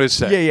 Here's what I'm going to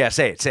say. Yeah.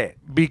 Say it.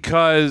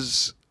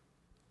 Because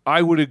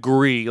I would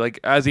agree. Like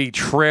as a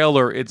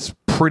trailer, it's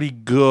pretty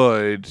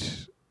good.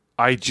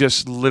 I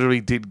just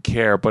literally didn't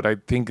care, but I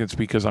think it's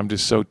because I'm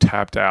just so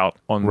tapped out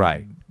on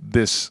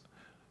this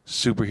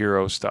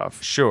superhero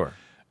stuff. Sure.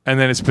 And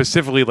then it's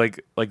specifically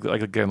like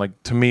again,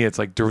 like to me, it's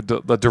like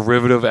the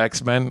derivative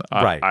X-Men.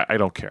 Right. I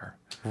don't care.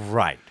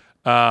 Right.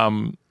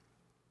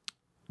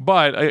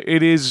 But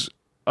it is,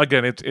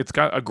 again, it's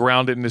got a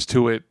groundedness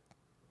to it.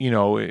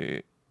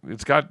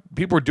 It's got,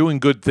 people are doing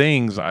good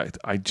things.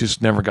 I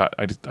just never got,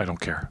 I don't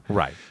care.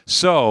 Right.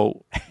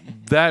 So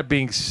that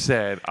being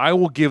said, I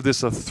will give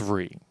this a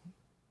 3.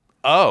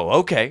 Oh,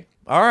 okay.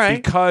 All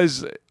right.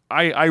 Because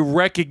I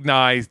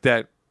recognize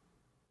that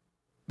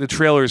the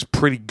trailer is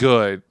pretty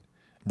good.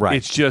 Right.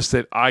 It's just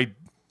that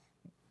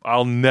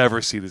I'll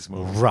never see this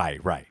movie.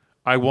 Right.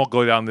 I won't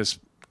go down this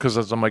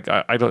because I'm like,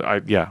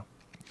 yeah.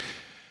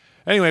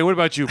 Anyway, what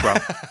about you, bro?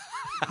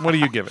 What do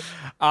you give it?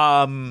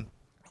 I'm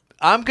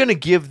going to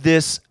give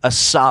this a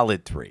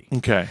solid 3.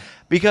 Okay.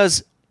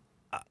 Because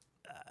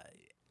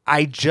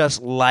I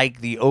just like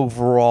the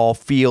overall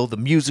feel. The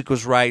music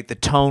was right. The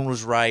tone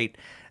was right.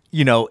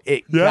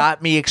 It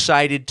got me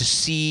excited to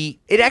see.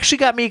 It actually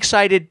got me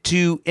excited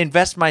to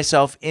invest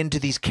myself into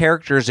these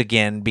characters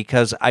again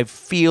because I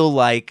feel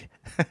like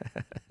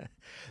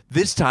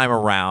this time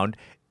around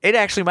it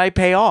actually might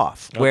pay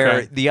off.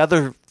 Where the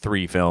other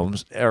 3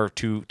 films, or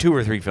two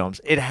or three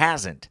films, it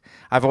hasn't.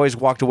 I've always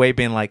walked away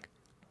being like,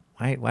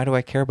 why do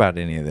I care about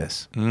any of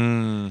this?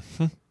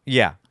 Mm-hmm.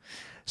 Yeah.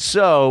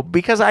 So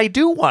because I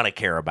do want to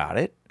care about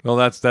it. Well,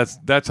 that's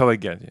how they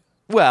get you.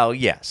 Well,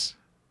 yes.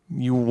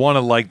 You want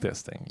to like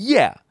this thing.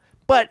 Yeah.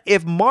 But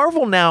if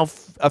Marvel now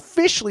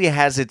officially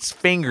has its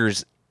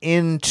fingers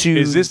into...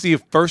 Is this the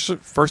first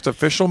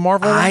official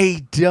Marvel one?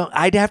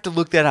 I'd have to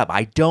look that up.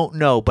 I don't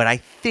know, but I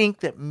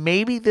think that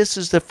maybe this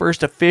is the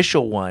first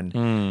official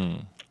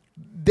one.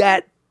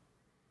 That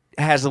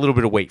has a little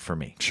bit of weight for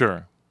me.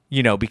 Sure.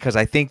 Because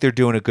I think they're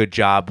doing a good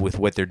job with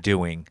what they're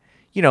doing.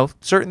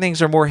 Certain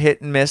things are more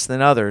hit and miss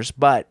than others,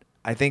 but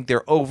I think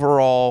their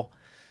overall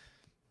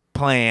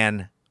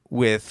plan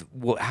with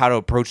how to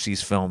approach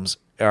these films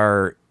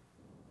are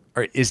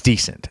is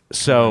decent.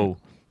 So,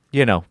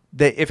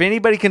 if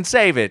anybody can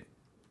save it,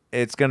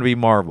 it's going to be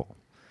Marvel.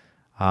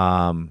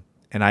 And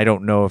I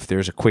don't know if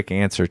there's a quick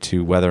answer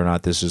to whether or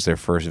not this is their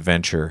first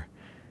venture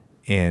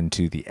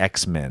into the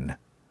X-Men.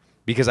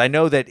 Because I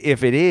know that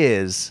if it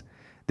is,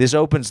 this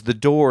opens the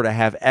door to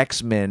have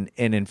X-Men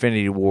in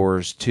Infinity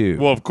Wars too.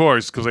 Well, of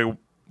course, because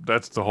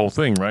that's the whole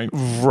thing, right?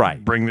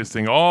 Right. Bring this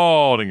thing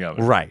all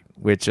together. Right.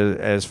 Which,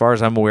 as far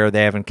as I'm aware,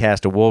 they haven't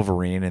cast a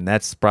Wolverine, and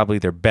that's probably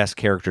their best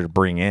character to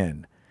bring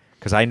in.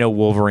 Because I know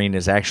Wolverine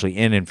is actually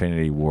in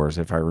Infinity Wars,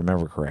 if I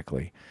remember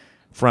correctly.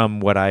 From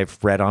what I've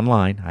read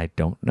online. I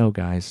don't know,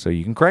 guys, so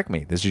you can correct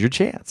me. This is your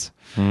chance.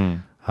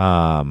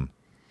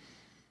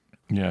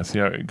 Yes,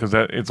 yeah, because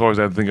it's always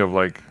that thing of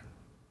like,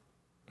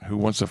 who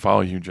wants to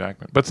follow Hugh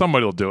Jackman? But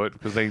somebody will do it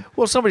because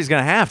Well, somebody's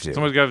going to have to.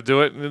 somebody's got to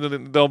do it.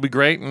 And they'll be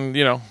great, and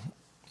you'll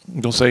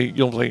say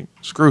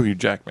screw Hugh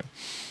Jackman.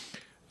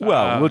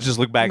 Well, we'll just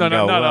look back No, and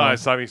go, no. well,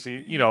 It's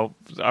obviously,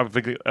 I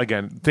think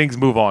again, things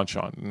move on,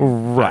 Sean.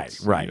 Right,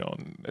 That's, right.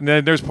 And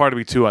then there's part of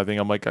me too. I think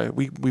I'm like,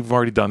 we've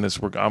already done this.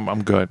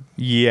 I'm good.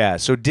 Yeah,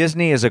 so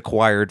Disney has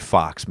acquired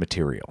Fox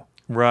material.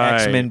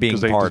 Right, X-Men being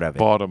 'cause they part just of it.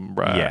 bought them.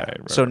 Right. Yeah.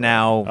 right, So right.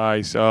 now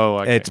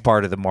okay. it's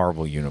part of the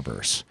Marvel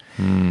universe.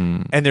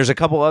 And there's a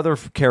couple other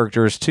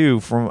characters too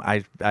from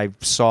I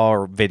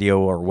saw a video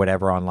or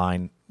whatever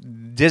online.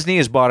 Disney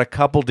has bought a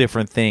couple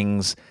different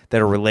things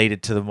that are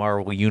related to the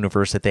Marvel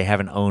universe that they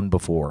haven't owned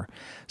before.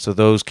 So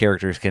those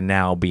characters can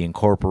now be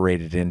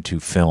incorporated into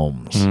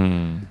films.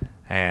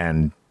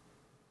 And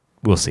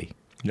we'll see.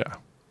 Yeah.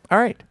 All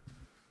right.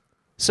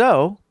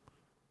 So,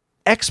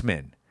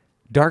 X-Men,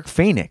 Dark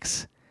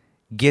Phoenix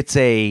gets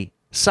a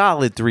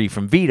solid 3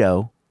 from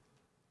Vito.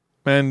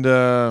 And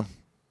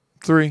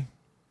 3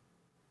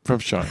 from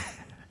Sean.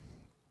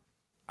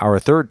 Our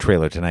third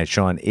trailer tonight,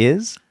 Sean,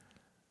 is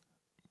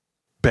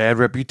Bad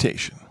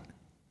Reputation.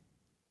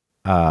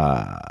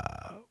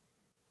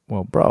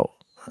 well, bro,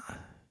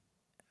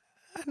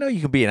 I know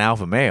you can be an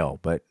alpha male,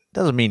 but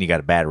doesn't mean you got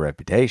a bad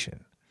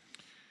reputation.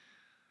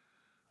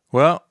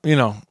 Well, it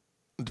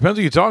depends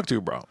who you talk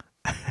to, bro.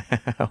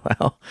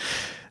 Well,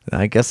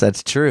 I guess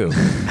that's true.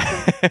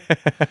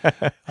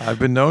 I've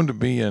been known to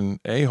be an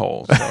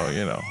a-hole,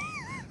 so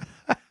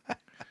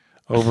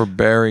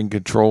overbearing,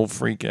 control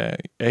freak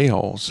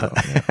a-hole. So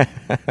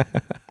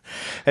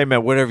Hey,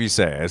 man, whatever you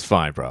say, it's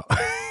fine, bro.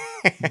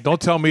 don't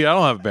tell me I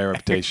don't have a bad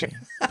reputation.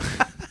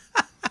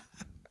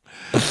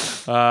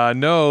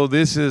 No,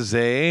 this is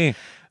a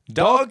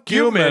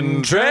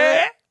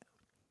documentary.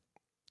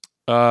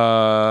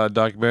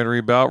 Documentary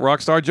about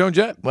rock star Joan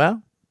Jett.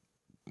 Well,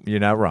 you're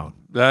not wrong.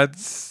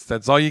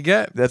 That's all you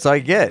get. That's all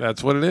you get.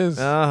 That's what it is.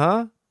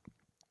 Uh-huh.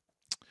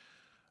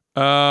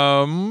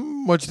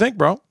 What'd you think,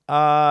 bro?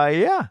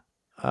 Yeah.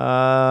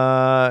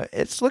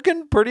 It's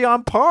looking pretty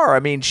on par. I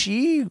mean,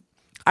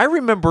 I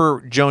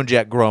remember Joan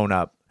Jett growing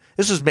up.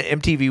 This was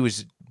MTV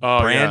was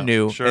brand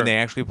new, sure. and they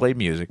actually played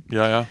music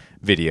Yeah.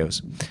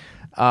 videos.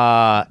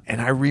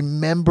 And I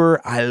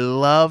remember I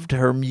loved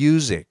her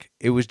music.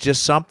 It was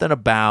just something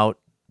about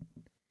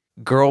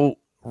girl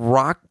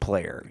rock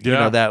player,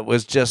 Yeah. that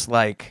was just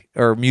like,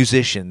 or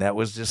musician that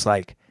was just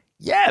like,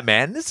 yeah,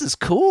 man, this is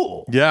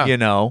cool. Yeah.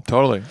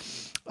 Totally.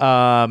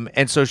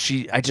 And so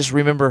I just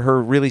remember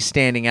her really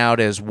standing out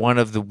as one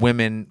of the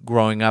women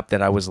growing up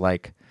that I was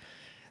like,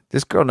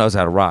 this girl knows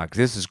how to rock.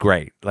 This is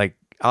great. Like,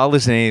 I'll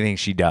listen to anything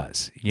she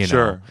does,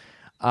 Sure.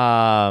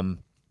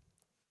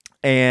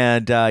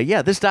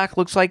 This doc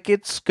looks like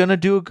it's going to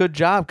do a good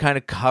job kind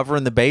of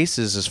covering the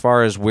bases as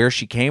far as where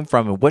she came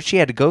from and what she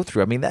had to go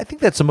through. I mean, I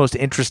think that's the most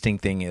interesting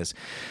thing is,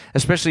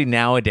 especially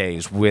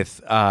nowadays with,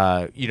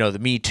 the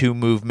Me Too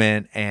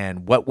movement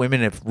and what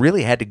women have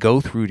really had to go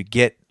through to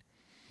get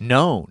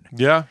known.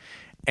 Yeah.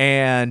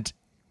 And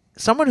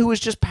someone who is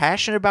just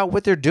passionate about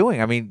what they're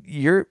doing. I mean,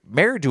 you're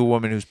married to a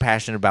woman who's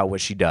passionate about what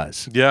she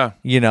does. Yeah.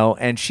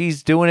 And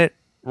she's doing it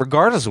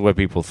regardless of what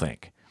people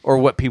think or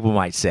what people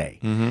might say.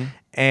 Mm-hmm.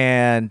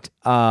 And,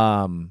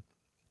 and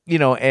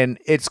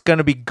it's going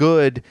to be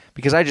good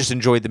because I just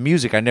enjoyed the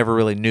music. I never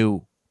really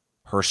knew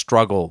her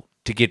struggle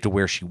to get to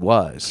where she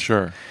was.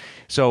 Sure.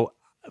 So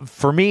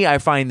for me, I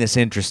find this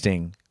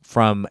interesting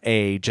from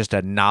just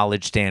a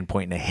knowledge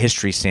standpoint and a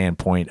history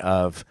standpoint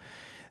of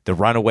the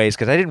Runaways,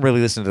 because I didn't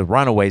really listen to the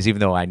Runaways, even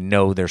though I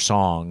know their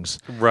songs.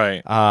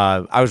 Right.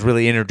 I was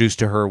really introduced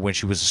to her when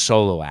she was a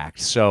solo act.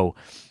 So,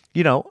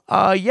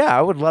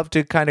 I would love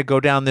to kind of go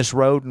down this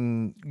road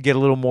and get a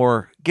little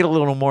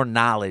more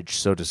knowledge,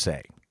 so to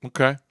say.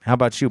 Okay. How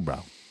about you, bro?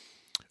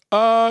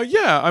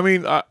 Yeah. I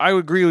mean, I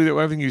would agree with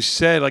everything you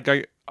said. Like,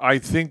 I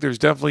think there's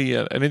definitely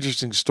an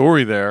interesting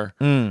story there.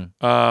 And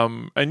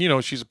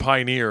she's a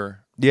pioneer.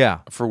 Yeah.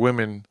 For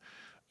women.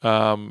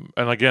 And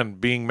again,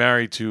 being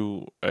married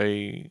to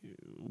a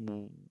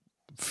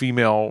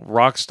female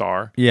rock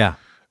star. Yeah.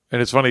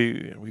 And it's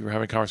funny, we were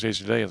having a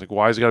conversation today. It's like,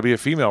 why is it got to be a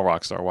female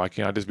rock star? Why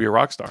can't I just be a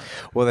rock star?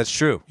 Well, that's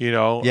true.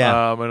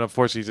 Yeah. And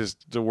unfortunately,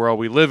 just the world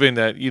we live in,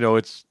 that it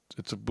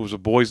was a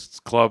boys'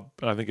 club.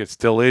 I think it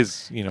still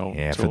is.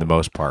 Yeah, for the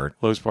most part.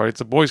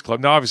 It's a boys' club.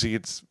 Now, obviously,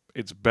 it's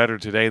it's better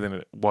today than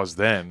it was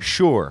then.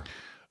 Sure.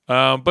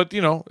 But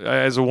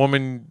as a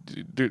woman,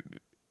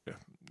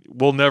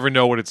 we'll never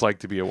know what it's like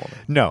to be a woman.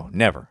 No,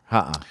 never.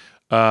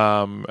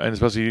 And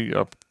especially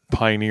a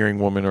pioneering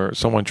woman or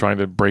someone trying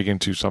to break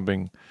into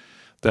something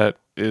that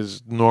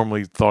is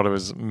normally thought of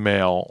as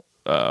male.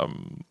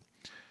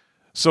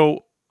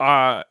 So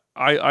I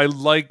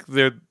like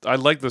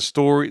the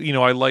story.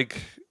 I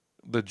like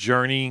the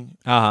journey.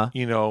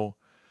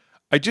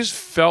 I just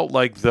felt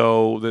like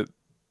though that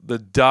the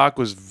doc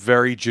was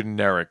very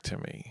generic to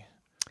me.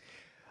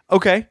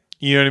 Okay.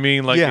 You know what I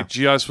mean? Like Yeah. it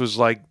just was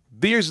like,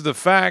 these are the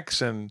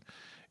facts, and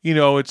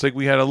it's like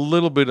we had a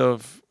little bit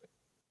of,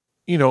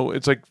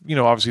 it's like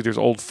obviously there's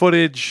old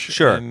footage.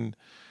 Sure. And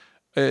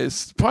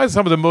it's probably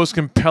some of the most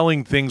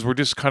compelling things we're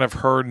just kind of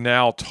heard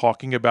now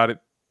talking about it.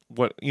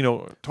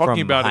 Talking From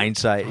about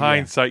hindsight, it, yeah.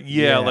 hindsight,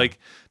 yeah. Like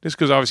just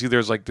because obviously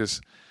there's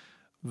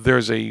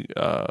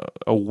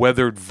a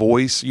weathered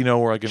voice,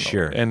 or like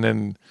Sure. and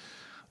then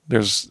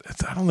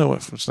I don't know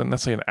if it's not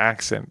necessarily an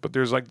accent, but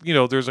there's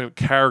there's a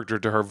character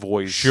to her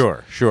voice.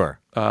 Sure.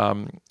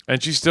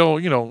 And she's still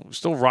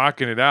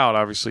rocking it out,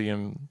 obviously,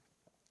 and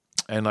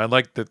I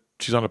like that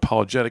she's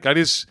unapologetic.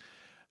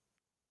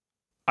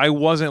 I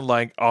wasn't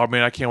like, oh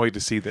man, I can't wait to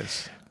see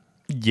this.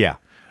 Yeah.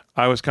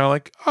 I was kind of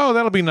like, oh,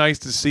 that'll be nice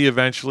to see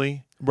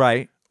eventually,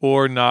 Right.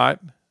 or not.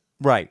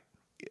 Right.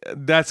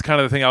 That's kind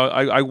of the thing.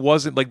 I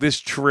wasn't like, this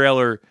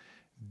trailer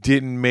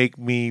didn't make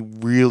me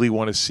really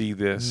want to see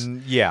this.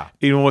 Yeah.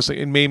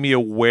 It made me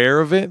aware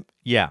of it.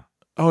 Yeah.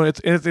 Oh,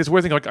 it's a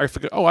weird thing. Like I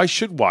forget. Oh, I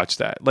should watch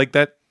that. Like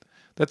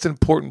that's an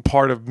important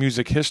part of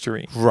music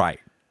history. Right.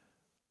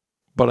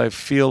 But I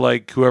feel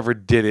like whoever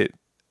did it,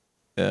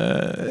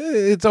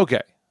 it's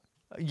okay.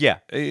 Yeah.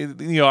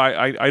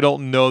 I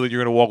don't know that you're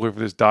going to walk away from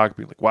this doc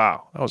being like,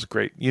 wow, that was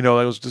great. That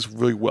was just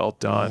really well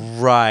done.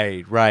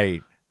 Right.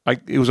 Right.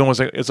 It's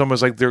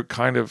almost like they're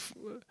kind of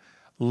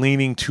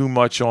leaning too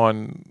much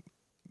on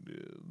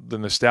the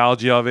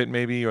nostalgia of it,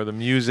 maybe, or the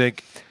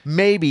music.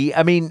 Maybe.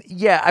 I mean,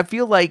 yeah, I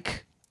feel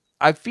like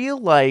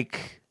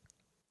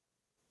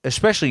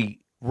especially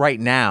right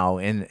now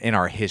in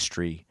our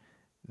history,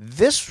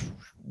 this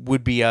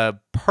would be a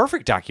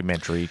perfect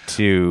documentary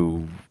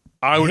to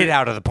hit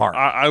out of the park.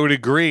 I would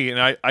agree,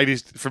 and I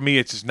just, for me,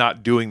 it's just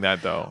not doing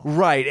that though.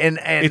 Right, and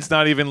it's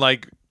not even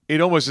like,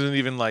 it almost isn't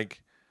even like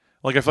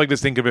I feel like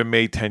this thing could have been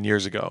made 10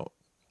 years ago.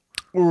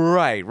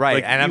 Right.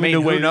 Like, and I even mean,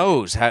 the way who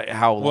knows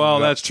how long Well,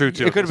 ago. that's true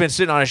too. It could have been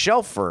sitting on a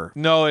shelf for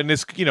No, and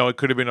this, it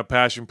could have been a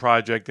passion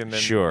project, and then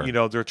Sure.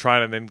 They're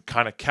trying to then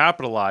kind of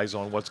capitalize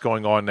on what's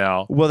going on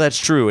now. Well, that's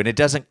true, and it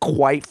doesn't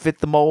quite fit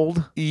the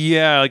mold.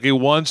 Yeah, like it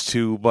wants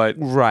to, but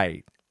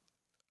Right.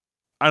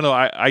 I don't know.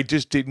 I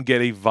just didn't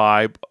get a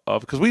vibe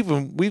of, because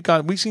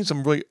we've seen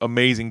some really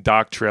amazing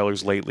doc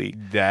trailers lately,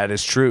 That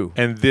is true.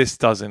 and this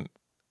doesn't.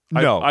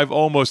 No. I've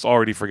almost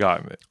already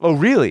forgotten it. Oh,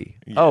 really?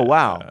 Oh, Yeah.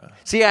 wow.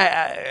 See,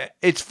 I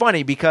it's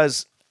funny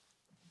because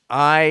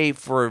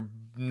for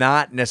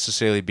not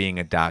necessarily being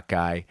a doc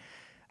guy,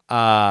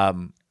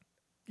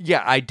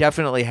 yeah, I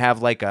definitely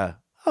have like I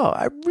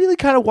really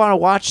kind of want to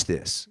watch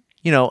this.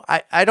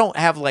 I don't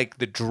have like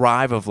the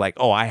drive of like,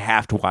 oh, I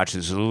have to watch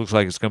this. It looks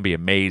like it's going to be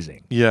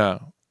amazing. Yeah.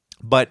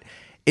 But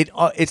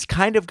it's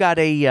kind of got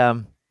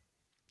a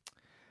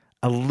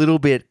little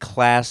bit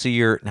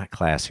classier, not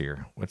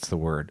classier, what's the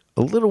word?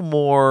 A little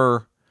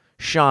more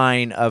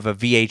shine of a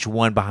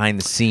VH1 behind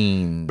the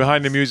scenes.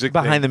 Behind the music.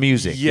 Behind the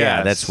music. Yeah,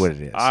 Yes. that's what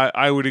it is.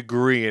 I would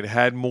agree. It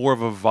had more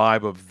of a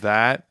vibe of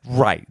that.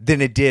 Right.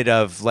 Than it did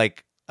of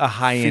like a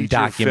high-end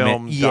Feature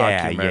film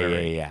documentary.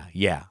 documentary.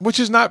 Yeah. Which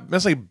is not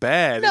necessarily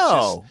bad.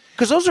 No,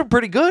 because those are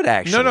pretty good,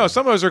 actually. No.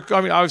 Some of those are.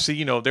 I mean,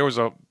 obviously, there was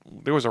a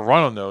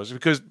run on those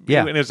because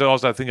Yeah. and it's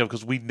also I think of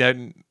because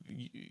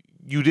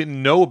you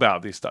didn't know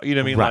about this stuff. You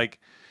know what I mean? Right. Like,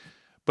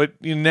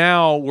 but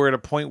now we're at a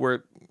point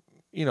where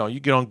you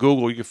get on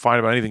Google, you can find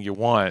about anything you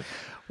want.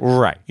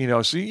 Right.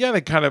 So you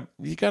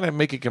gotta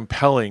make it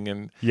compelling.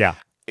 And Yeah.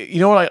 you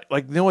know what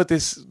what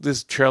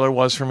this trailer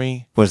was for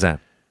me, What's that?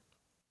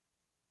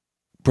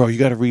 bro. You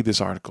got to read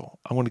this article.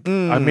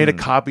 I made a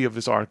copy of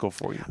this article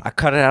for you. I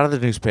cut it out of the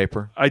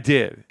newspaper. I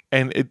did,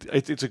 and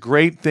it's a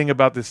great thing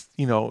about this.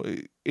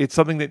 It's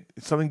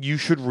something you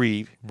should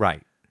read,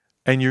 Right.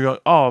 and you're going,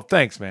 oh,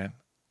 thanks, man,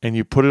 and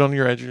you put it on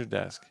your edge of your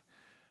desk,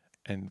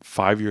 and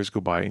 5 years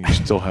go by, and you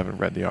still haven't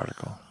read the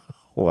article.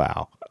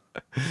 Wow.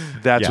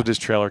 That's Yeah. what this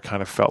trailer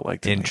kind of felt like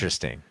to me.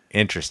 Interesting.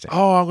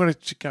 Oh, I'm gonna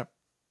check out,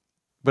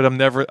 but I'm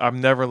never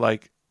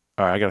like,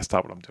 all right, I got to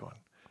stop what I'm doing.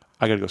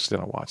 I got to go sit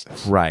down and watch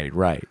this. Right.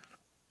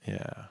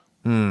 Yeah.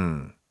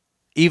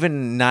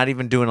 Even not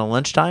even doing a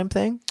lunchtime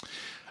thing?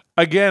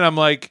 Again, I'm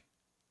like,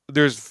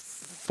 there's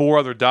 4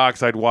 other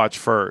docs I'd watch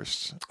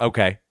first.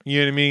 Okay. You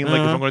know what I mean?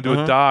 Like if I'm going to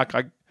do a doc,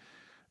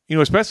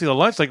 especially the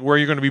lunch, like where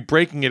you're going to be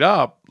breaking it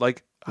up.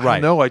 Like I Right.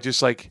 don't know, I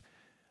just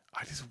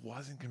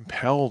wasn't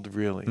compelled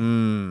really,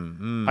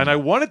 and I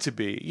want it to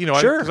be.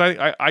 Sure.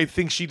 Because I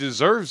think she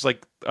deserves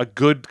like a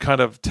good kind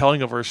of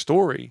telling of her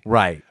story.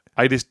 Right.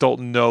 I just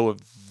don't know if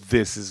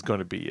this is going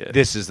to be it.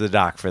 This is the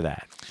doc for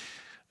that.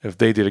 if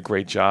they did a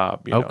great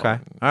job. You know? Okay.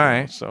 All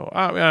right. So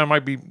I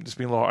might be just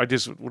being a little. I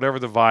just whatever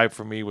the vibe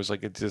for me was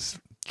like. It just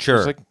Sure. It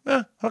was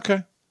like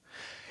okay.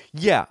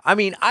 Yeah, I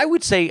mean, I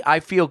would say I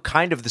feel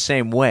kind of the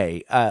same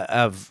way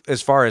of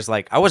as far as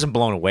like I wasn't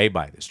blown away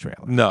by this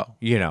trailer. No,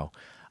 You know,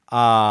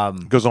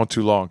 it goes on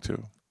too long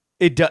too.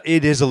 it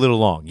is a little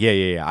long.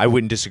 Yeah. I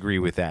wouldn't disagree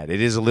with that.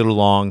 It is a little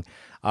long.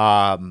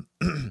 I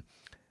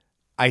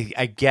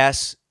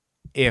guess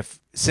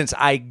since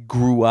I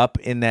grew up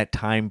in that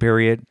time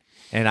period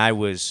and I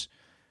was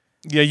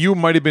Yeah, you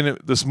might have been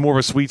this more of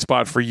a sweet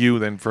spot for you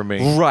than for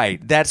me. right,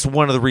 that's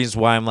one of the reasons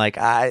why I'm like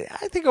I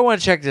think I want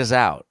to check this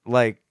out.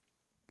 Like,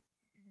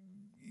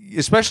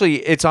 especially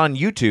it's on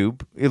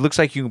YouTube. It looks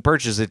like you can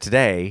purchase it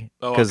today.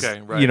 Oh, 'cause,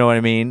 okay, right. You know what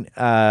I mean?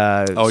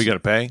 Oh, you got to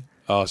pay?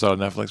 Oh, it's on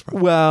Netflix. Bro.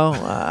 Well,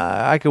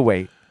 I could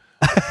wait.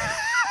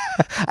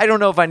 I don't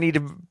know if I need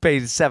to pay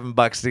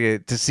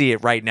 $7 to see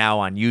it right now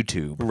on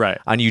YouTube, Right.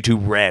 On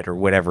YouTube Red or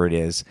whatever it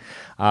is.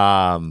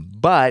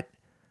 But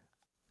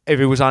if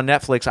it was on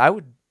Netflix, I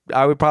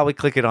would probably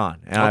click it on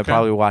and I'd Okay.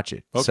 probably watch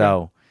it. Okay.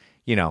 So,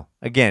 you know,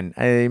 again,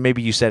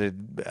 maybe you said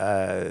it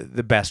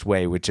the best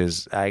way, which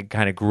is I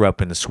kind of grew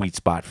up in the sweet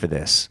spot for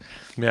this.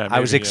 Yeah, I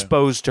was maybe,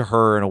 exposed to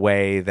her in a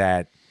way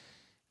that,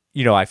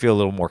 you know, I feel a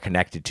little more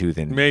connected to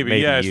than Maybe,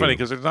 yeah. It's you. funny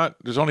because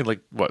there's only like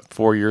what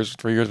 3 years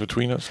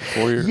between us.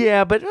 4 years.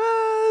 Yeah, but a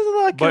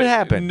lot could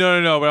happen.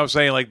 No. But I'm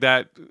saying like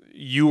that.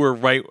 You were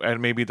right at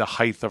maybe the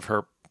height of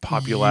her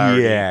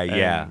popularity. Yeah, and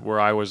yeah. Where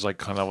I was like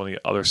kind of on the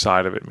other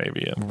side of it,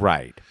 maybe. And,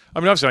 Right. I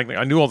mean, obviously, like,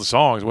 I knew all the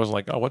songs. It wasn't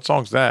like, oh, what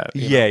song's that?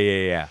 You know?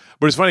 Yeah.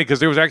 But it's funny because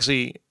there was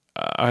actually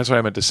that's what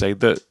I meant to say.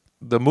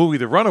 The movie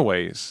The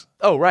Runaways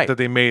Oh, right. that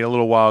they made a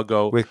little while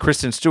ago. With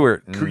Kristen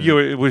Stewart. You know,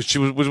 it was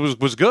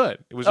good.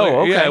 It was Oh, like,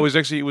 okay. yeah, it was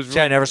actually it was See,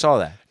 I never saw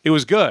that. it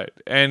was good,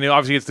 and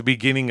obviously it's the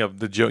beginning of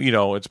the you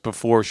know, it's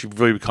before she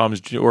really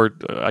becomes, or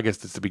I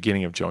guess it's the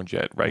beginning of Joan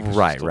Jett, right? 'Cause she's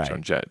Right, still right.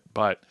 Joan Jett,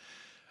 but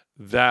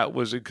that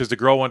was because the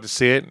girl wanted to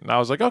see it, and I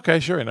was like,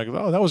 okay, sure, and I go,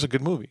 oh, that was a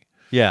good movie.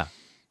 Yeah.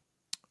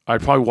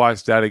 I'd probably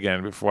watch that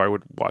again before I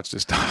would watch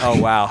this time. Oh,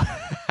 wow.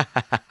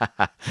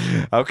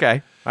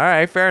 Okay. All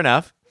right. Fair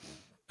enough.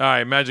 All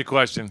right, magic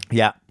question.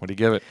 Yeah. What do you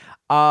give it?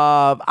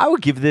 I'll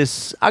give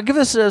this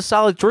a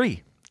solid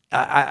 3.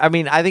 I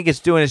mean, I think it's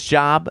doing its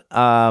job.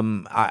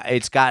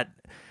 It's got,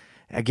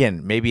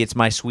 again, maybe it's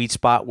my sweet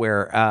spot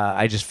where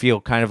I just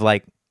feel kind of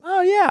like,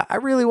 oh yeah, I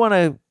really want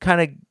to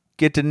kind of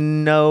get to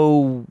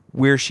know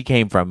where she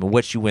came from and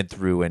what she went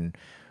through and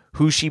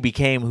who she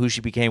became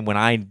when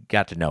I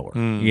got to know her.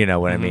 You know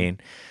what I mean?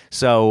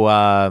 So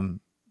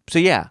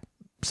yeah,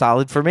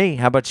 solid for me.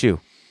 How about you?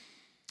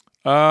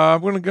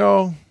 I'm gonna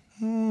go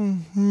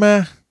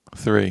meh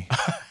 3.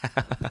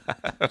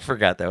 I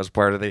forgot that was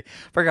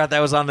forgot that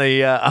was on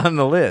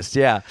the list.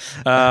 Yeah.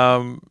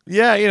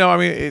 Yeah, you know, I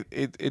mean,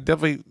 it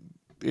definitely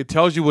it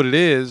tells you what it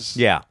is.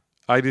 Yeah.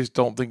 I just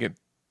don't think it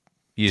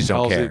You just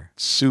don't tells it care.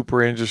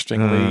 super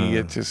interestingly.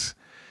 It just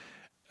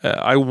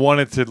I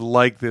wanted to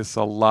like this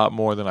a lot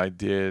more than I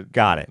did.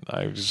 Got it.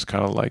 I was just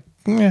kind of like,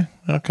 yeah,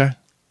 okay.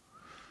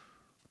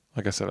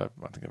 Like I said, I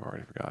think I've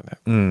already forgotten it.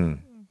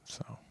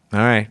 So All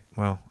right.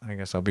 Well, I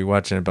guess I'll be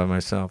watching it by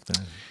myself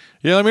then.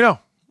 yeah, let me know.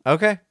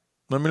 Okay.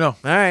 Let me know.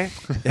 All right.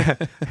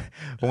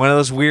 One of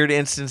those weird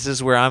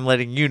instances where I'm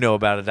letting you know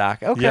about a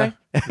doc. Okay.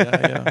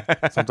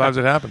 Yeah. Sometimes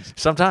it happens.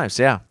 Sometimes,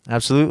 yeah,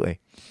 absolutely.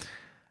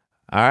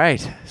 All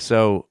right.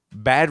 So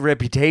Bad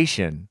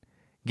Reputation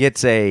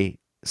gets a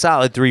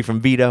solid 3 from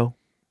Vito.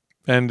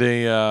 And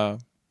a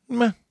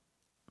meh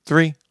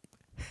 3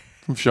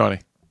 from Shawnee.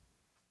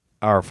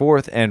 Our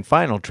fourth and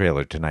final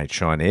trailer tonight,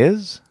 Sean,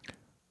 is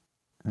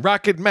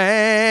Rocket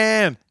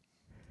Man.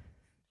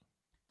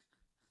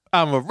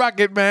 I'm a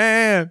Rocket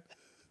Man.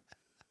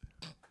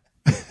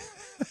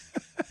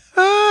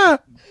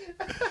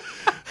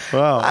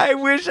 Wow. I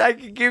wish I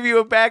could give you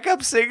a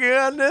backup singing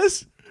on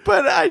this,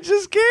 but I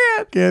just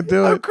can't. Can't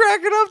do I'm it.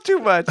 cracking up too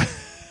much.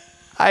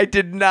 I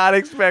did not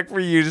expect for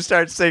you to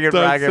start singing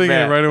Start Rocket singing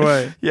Man it right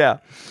away. Yeah.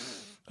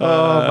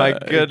 Oh my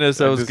goodness,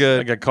 that was I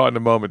good. got caught in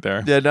a moment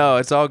there. Yeah, no,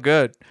 it's all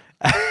good.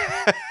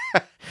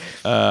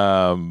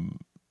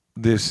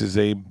 This is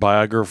a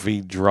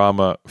biography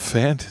drama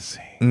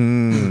fantasy.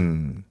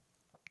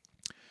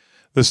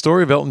 The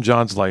story of Elton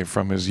John's life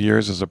from his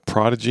years as a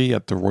prodigy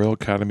at the Royal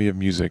Academy of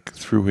Music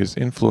through his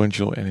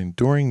influential and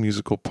enduring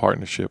musical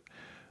partnership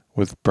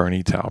with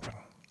Bernie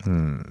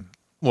Taupin.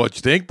 What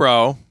you think,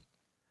 bro?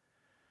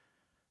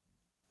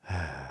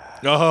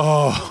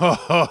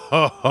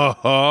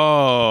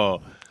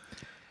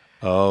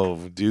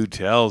 Oh, do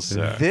tell,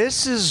 sir.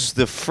 This is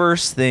the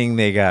first thing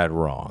they got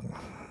wrong.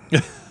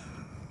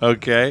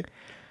 Okay.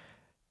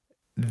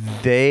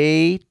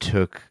 They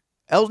took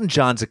Elton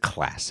John's a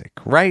classic,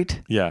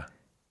 right? Yeah.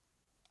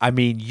 I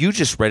mean, you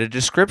just read a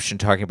description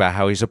talking about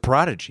how he's a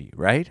prodigy,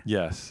 right?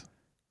 Yes.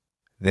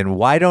 Then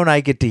why don't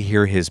I get to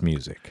hear his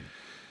music?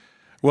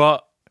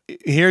 Well,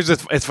 here's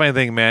the it's funny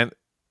thing, man.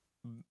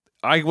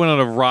 I went on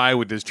a ride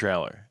with this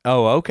trailer,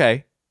 Oh,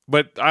 okay.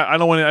 but I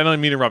don't want to. I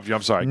don't mean to interrupt you.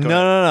 I'm sorry. Go ahead.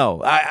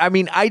 No. I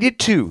mean, I did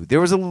too. There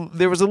was a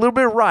little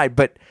bit of ride,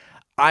 but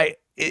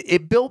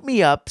it built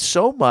me up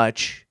so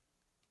much.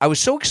 I was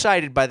so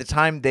excited by the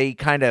time they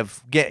kind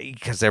of get,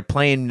 because they're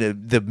playing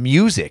the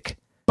music.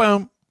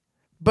 Bum.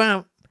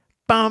 Bum,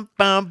 bum,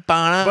 bum,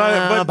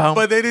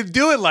 But they didn't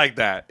do it like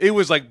that. It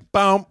was like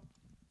bump.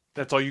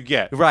 That's all you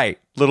get. right.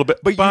 Little bit.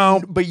 But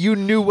bump. you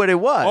knew what it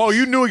was. Oh,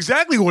 you knew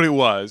exactly what it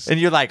was.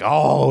 and you're like,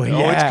 oh yeah,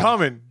 Oh, it's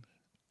coming.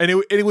 And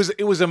it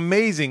was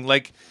amazing.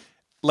 Like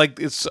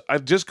it's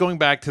just going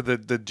back to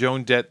the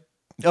Joan Jett.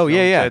 Oh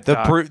yeah. Joan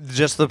Jett doc,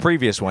 Just the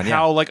previous one. Yeah,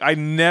 how like I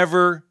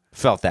never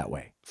felt that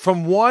way.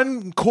 from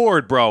one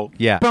chord, bro.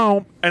 Yeah.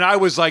 Boom. And I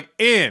was like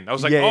in. I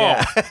was like,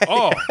 Yeah.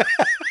 oh.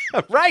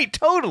 Right.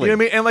 Totally. You know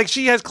what I mean? And like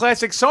she has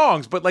classic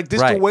songs, but like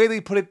this, Right. the way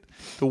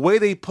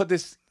they put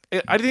this,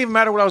 I didn't even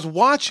matter what I was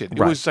watching. It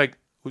Right. was like,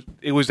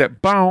 it was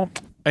that boom,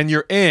 and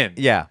you're in.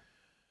 Yeah.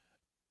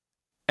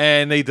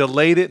 And they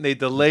delayed it,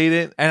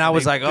 And I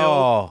was they like, built,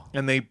 oh.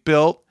 and they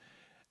built,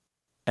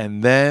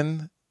 and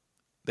then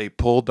they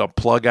pulled the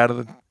plug out of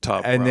the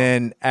tub. And bro.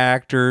 then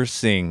actor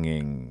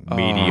singing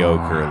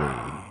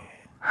mediocrely.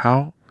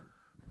 How?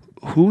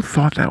 Who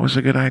thought that was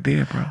a good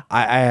idea, bro?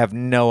 I have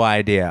no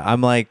idea.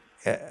 I'm like,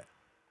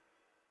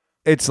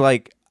 it's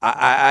like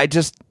I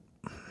just.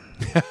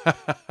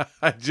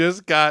 I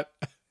just got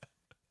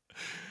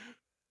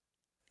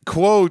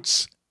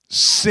quotes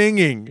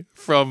singing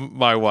from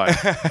my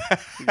wife.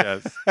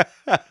 Yes.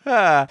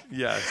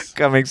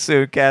 Coming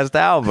soon, cast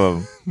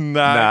album.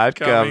 Not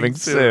coming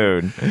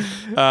soon.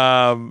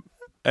 And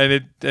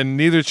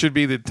neither should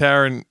be the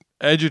Taron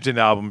Egerton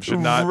album. Should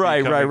not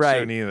be coming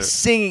soon either.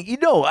 Singing,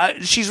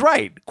 she's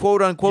right.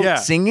 "Quote unquote"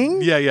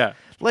 singing. Yeah.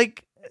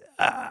 Like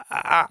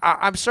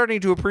I'm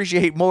starting to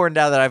appreciate more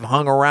now that I've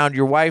hung around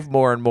your wife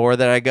more and more.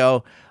 That I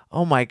go,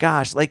 oh my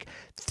gosh, like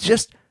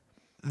just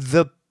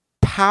the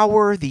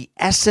power, the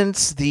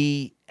essence,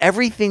 the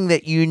everything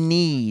that you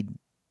need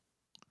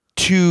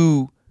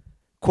to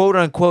 "quote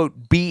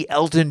unquote" be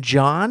Elton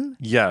John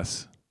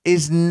Yes.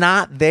 is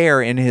not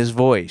there in his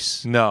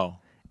voice. No.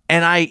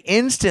 And I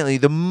instantly,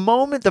 the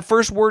moment the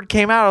first word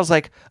came out, I was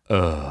like,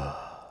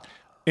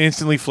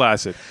 Instantly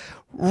flaccid.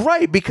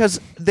 right,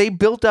 because they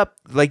built up,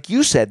 like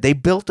you said, they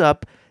built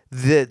up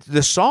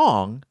the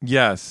song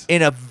Yes.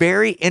 in a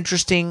very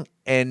interesting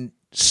and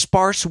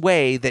sparse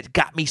way that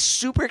got me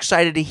super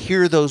excited to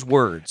hear those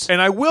words.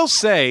 And I will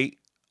say,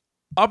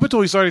 up until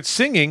he started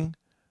singing,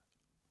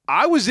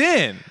 I was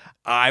in.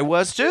 I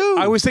was too.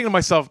 I was thinking to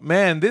myself,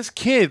 man, this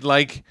kid,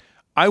 like,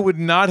 I would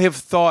not have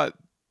thought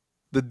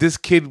that this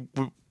kid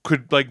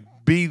could, like,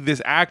 be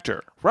this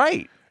actor.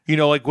 right. You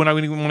know, like, when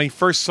I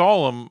first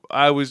saw him,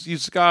 I was, you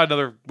just got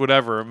another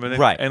whatever. And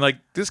Right. And, like,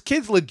 this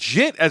kid's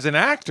legit as an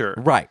actor.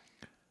 Right.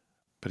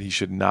 But he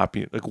should not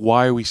be. Like,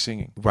 why are we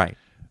singing? Right.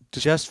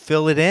 Just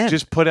fill it in.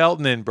 Just put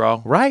Elton in,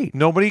 bro. Right.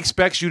 Nobody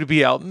expects you to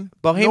be Elton.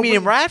 Bohemian Nobody-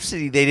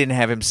 Rhapsody, they didn't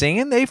have him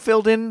singing. They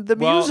filled in the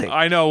Well, music.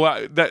 I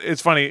know. That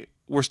it's funny.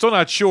 We're still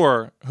not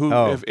sure who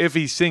Oh. if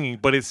he's singing,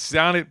 but it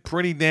sounded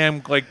pretty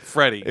damn like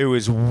Freddie. it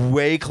was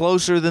way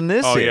closer than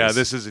this Oh is. yeah,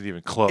 this isn't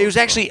even close. It was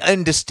actually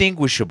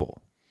indistinguishable.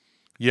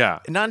 yeah.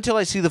 Not until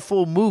I see the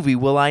full movie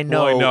will I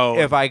know, I know.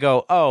 if I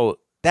go, oh,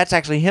 that's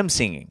actually him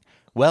singing.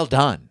 Well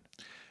done.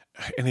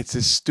 And it's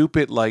this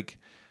stupid, like,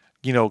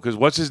 you know, because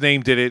what's his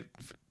name did it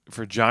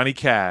for Johnny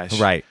Cash,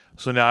 Right.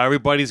 So now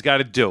everybody's got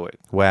to do it.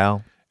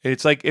 Well,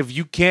 It's like if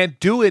you can't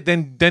do it,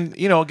 then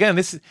you know, again,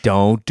 this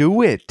don't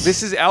do it.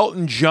 is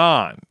Elton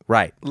John.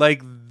 right.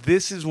 Like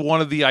this is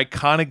one of the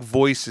iconic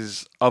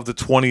voices of the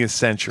 20th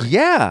century.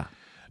 Yeah.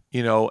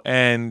 You know,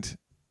 and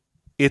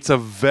it's a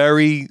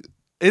very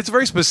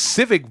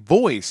specific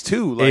voice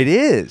too. Like, It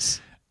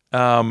is.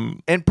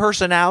 And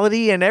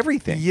personality and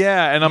everything.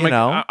 yeah, and I'm You like,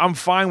 know? I'm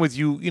fine with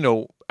you, you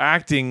know,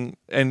 acting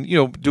and you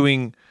know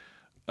doing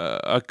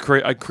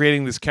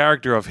creating this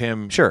character of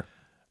him. Sure.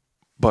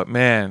 But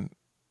man,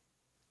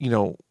 you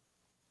know,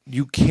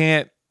 you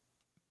can't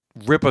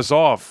rip us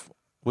off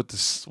with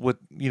this, with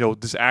you know,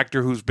 this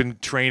actor who's been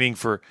training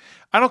for,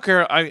 I don't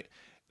care,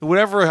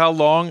 whatever how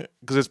long,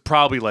 because it's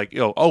probably like,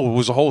 it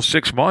was a whole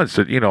 6 months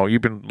that you know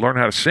you've been learning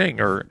how to sing,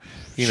 or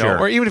you know, Sure.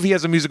 or even if he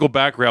has a musical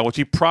background, which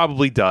he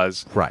probably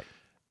does. Right.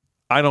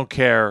 I don't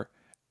care.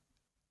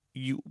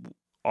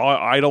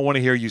 I don't want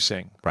to hear you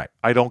sing. Right.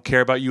 I don't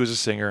care about you as a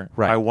singer.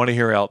 Right. I want to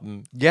hear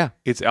Elton. Yeah.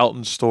 It's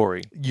Elton's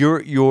story.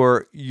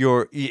 You're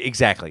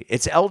exactly.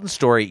 It's Elton's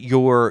story.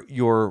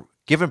 You're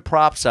giving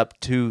props up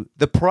to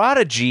the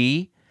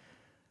prodigy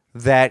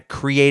that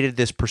created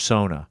this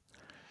persona.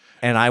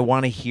 And I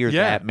want to hear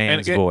that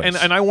man's voice.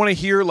 And I want to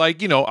hear,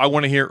 like, you know, I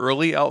want to hear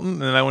early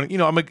Elton, and I want to, you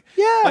know, I'm like,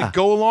 Yeah. like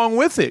go along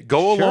with it.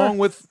 Go Sure. along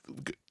with.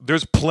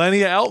 There's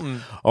plenty of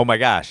Elton oh my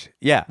gosh.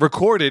 Yeah.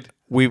 recorded.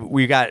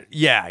 We got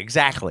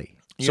exactly.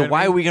 You So know what why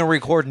I are mean? we going to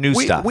record new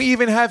stuff? We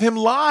even have him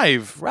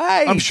live.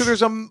 Right. I'm sure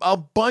there's a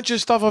bunch of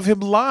stuff of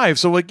him live.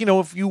 So, like, you know,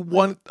 if you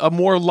want a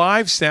more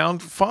live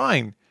sound,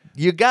 fine.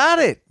 You got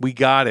it. We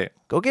got it.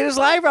 Go get his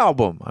live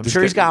album. I'm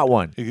sure he's got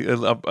one.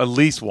 At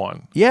least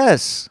one.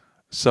 Yes.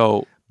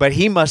 So But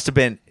he must have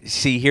been.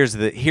 See, here's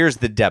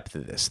the depth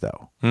of this,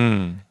 though.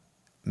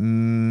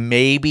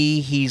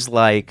 Maybe he's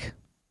like,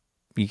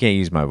 you can't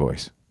use my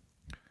voice.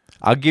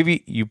 I'll give you.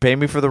 You pay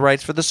me for the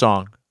rights for the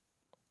song.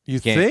 You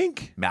Can't-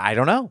 think? I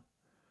don't know.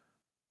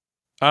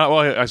 Well,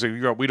 I say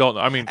we don't.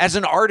 I mean, As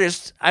an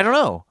artist, I don't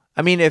know.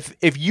 I mean, if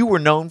you were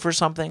known for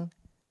something,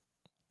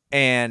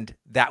 and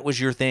that was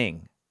your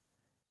thing,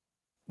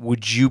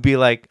 would you be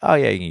like, "Oh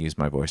yeah, you can use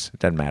my voice. It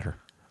doesn't matter,"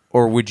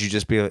 or would you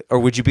just be, or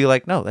would you be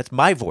like, "No, that's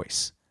my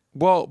voice."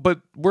 well,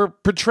 but we're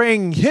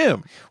portraying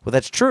him. Well,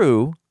 that's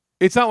true.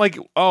 It's not like,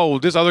 oh,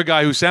 this other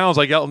guy who sounds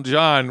like Elton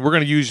John, we're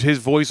going to use his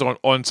voice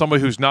on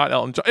somebody who's not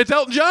Elton John. It's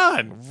Elton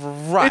John.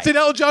 Right. It's an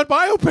Elton John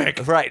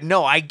biopic. Right.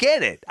 No, I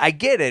get it,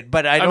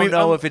 but I don't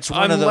know if it's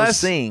one of those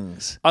unless-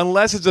 things.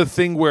 Unless it's a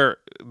thing where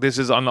this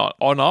is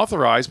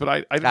unauthorized, but I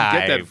didn't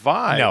get that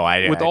vibe.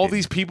 No, with all didn't.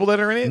 these people that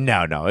are in it.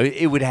 No,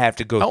 it would have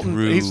to go Elton,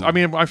 through. I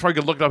probably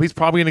could look it up. He's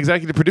probably an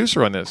executive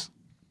producer on this.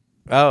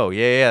 Oh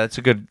yeah, that's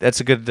a good. That's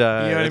a good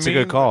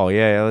mean? call.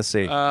 Yeah. Let's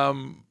see.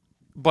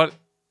 But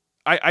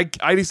I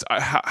just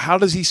how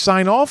does he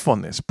sign off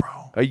on this,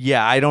 bro?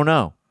 Yeah, I don't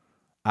know.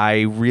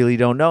 I really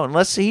don't know,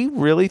 unless he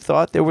really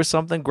thought there was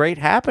something great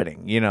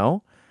happening. You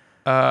know.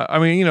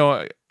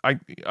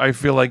 I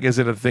feel like, is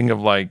it a thing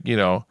of like,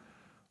 yeah,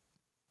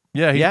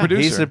 he's a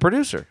producer. He's the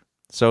producer,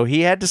 so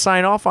he had to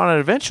sign off on it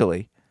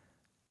eventually.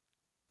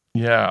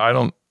 Yeah, I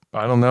don't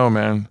know,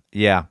 man.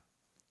 Yeah.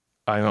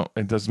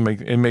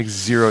 It makes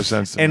zero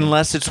sense to me.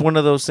 Unless it's one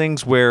of those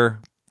things where,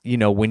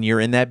 when you're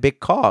in that big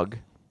cog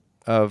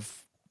of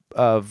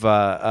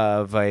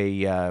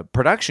a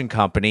production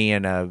company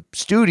and a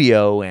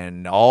studio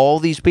and all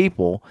these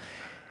people,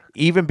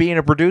 even being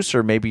a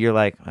producer, maybe you're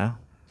like, well,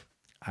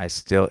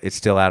 it's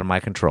still out of my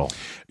control.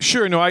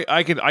 Sure, no,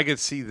 I could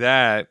see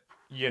that,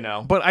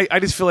 but I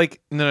just feel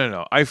like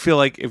no. I feel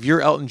like if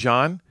you're Elton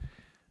John,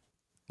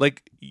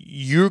 like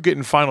you're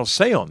getting final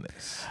say on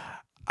this.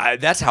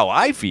 That's how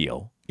I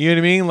feel. You know what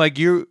I mean? Like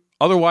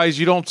otherwise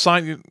you don't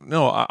sign.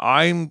 No,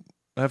 I'm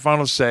have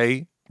final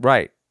say,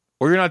 Right.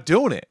 or you're not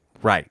doing it.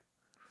 Right.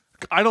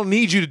 I don't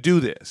need you to do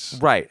this.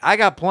 Right. I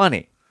got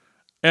plenty.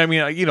 I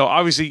mean,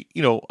 obviously,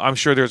 I'm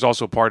sure there's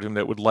also a part of him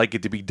that would like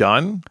it to be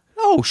done,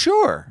 Oh,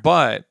 sure.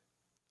 but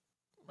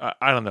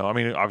I don't know. I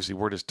mean, obviously,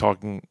 we're just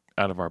talking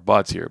out of our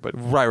butts here, but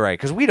Right.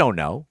 Because we don't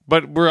know.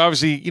 we're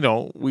obviously,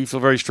 we feel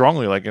very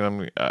strongly like,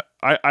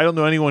 I don't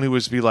know anyone who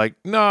would be like,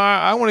 no,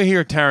 I want to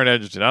hear Taron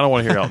Egerton. I don't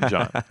want to hear Elton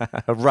John.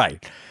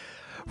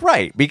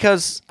 Right.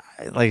 Because,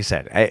 like I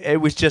said,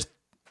 it was just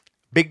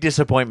big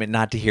disappointment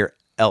not to hear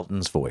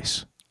Elton's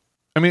voice.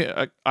 I mean,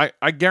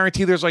 I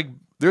guarantee there's like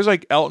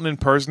Elton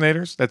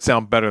impersonators that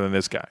sound better than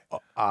this guy.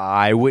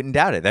 I wouldn't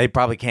doubt it. They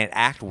probably can't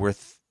act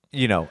worth,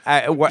 Sure.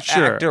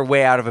 act their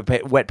way out of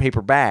a wet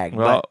paper bag.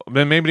 Well,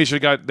 then maybe they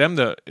should have got them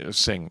to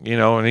sing,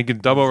 and he can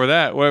dub over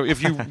that. Well,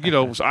 if you, I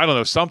don't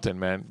know, something,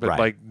 man, but Right.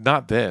 like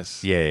not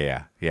this.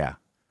 Yeah.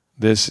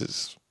 This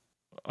is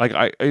like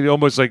it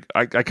almost like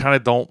I kind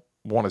of don't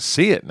want to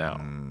see it now.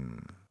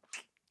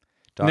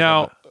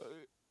 Now,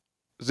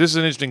 this is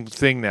an interesting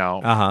thing.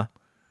 Now, Uh-huh.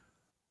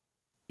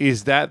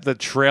 is that the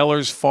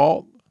trailer's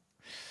fault?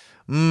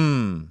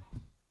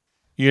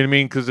 You know what I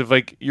mean? Because if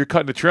like you're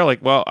cutting the trailer,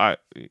 like, well,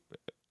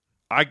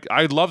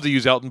 I'd love to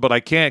use Elton, but I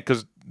can't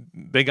because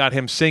they got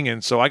him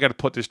singing, so I got to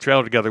put this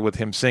trailer together with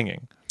him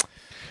singing.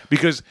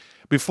 Because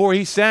before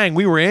he sang,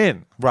 we were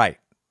in. Right.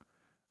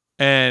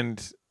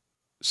 And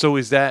so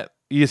is that,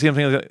 you see what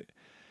I'm saying?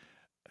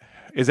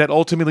 Is that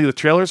ultimately the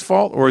trailer's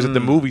fault, or is it the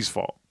movie's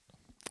fault?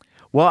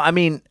 Well, I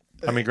mean,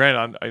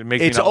 Granted, it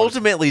makes me it's not wanna-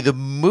 ultimately the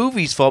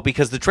movie's fault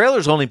because the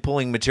trailer's only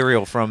pulling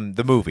material from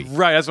the movie.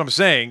 Right, that's what I'm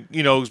saying.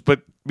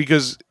 But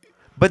because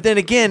But then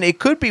again, it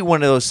could be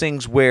one of those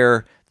things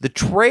where the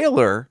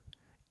trailer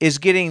is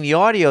getting the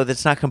audio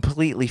that's not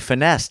completely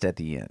finessed at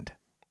the end.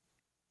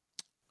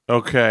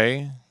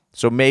 okay,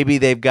 So maybe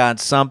they've got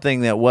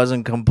something that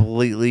wasn't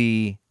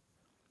completely,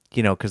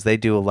 because they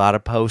do a lot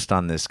of post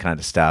on this kind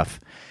of stuff.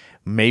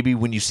 Maybe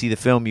when you see the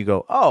film, you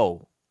go,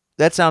 oh,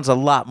 that sounds a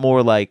lot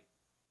more like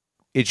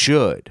it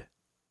should.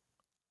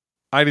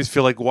 I just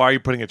feel like, why are you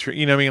putting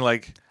you know what I mean?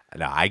 Like,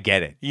 No, I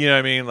get it. you know what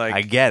I mean? Like,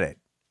 I get it.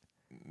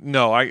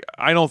 no, I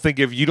don't think,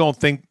 if you don't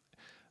think,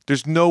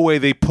 there's no way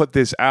they put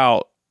this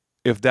out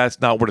if that's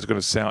not what it's going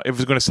to sound. If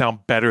it's going to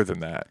sound better than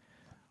that,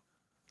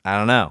 I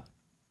don't know.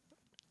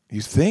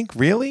 you think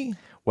really?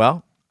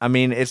 Well, I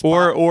mean, it's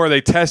Or are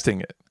they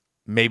testing it?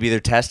 maybe they're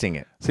testing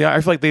it. See, I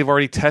feel like they've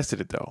already tested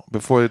it though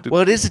before.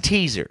 Well, it is a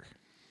teaser.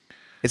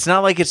 It's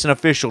not like it's an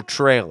official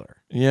trailer.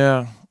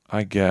 Yeah,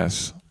 I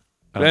guess.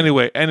 But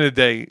anyway, end of the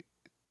day,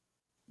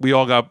 we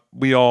all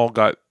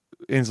got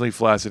instantly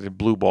flaccid and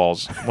blue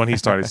balls when he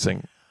started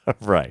singing.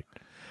 Right.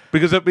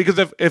 Because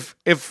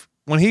if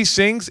when he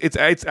sings, it's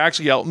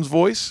actually Elton's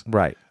voice.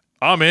 Right.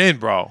 I'm in,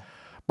 bro.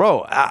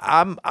 Bro,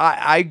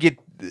 I get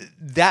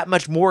that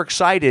much more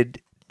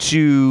excited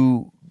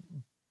to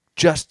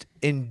just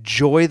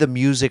enjoy the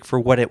music for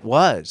what it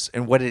was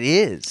and what it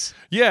is.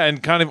 Yeah,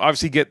 and kind of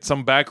obviously get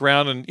some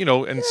background and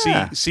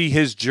Yeah. see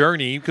his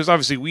journey, because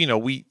obviously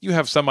you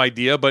have some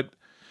idea, but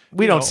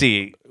We don't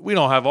see. we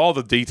don't have all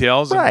the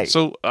details. Right. And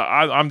so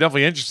I'm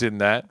definitely interested in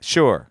that,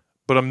 Sure.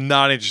 but I'm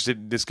not interested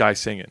in this guy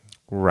singing.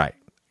 Right.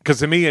 Because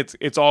to me, it's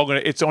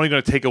only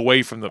gonna take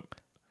away from the.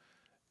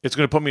 It's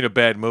gonna put me in a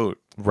bad mood.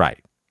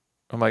 Right.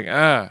 I'm like,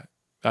 I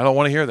don't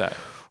want to hear that.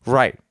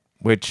 Right.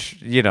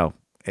 Which,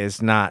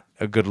 is not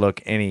a good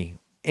look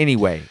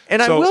anyway.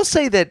 And I So- will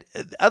say that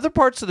other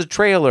parts of the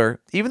trailer,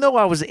 even though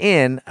I was I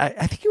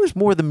think it was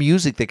more the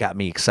music that got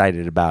me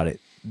excited about it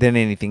than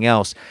anything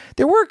else.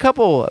 There were a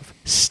couple of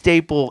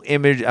staple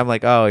image. I'm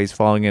like, oh, he's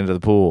falling into the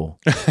pool.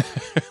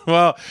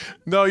 Well,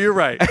 no, you're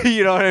right.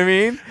 You know what I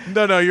mean?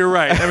 No, you're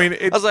right. I mean,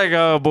 I was like,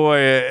 oh boy,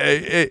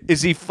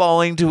 is he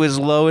falling to his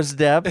lowest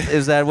depth?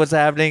 Is that what's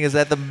happening? Is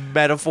that the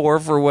metaphor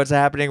for what's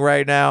happening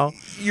right now?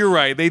 you're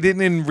right. They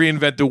didn't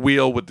reinvent the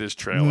wheel with this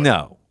trailer.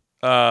 No.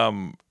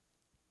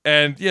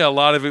 And yeah, a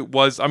lot of it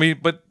was. I mean,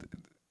 but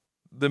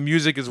the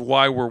music is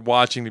why we're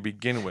watching to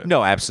begin with.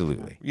 No,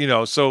 absolutely.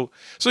 So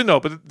no,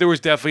 but there was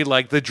definitely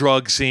like the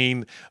drug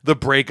scene, the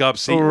breakup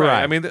scene, right?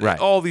 Right, I mean, right.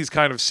 all these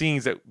kind of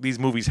scenes that these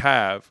movies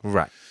have.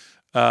 Right.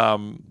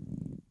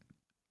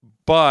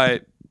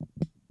 But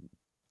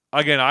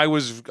again, I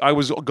was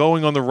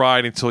going on the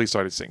ride until he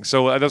started singing.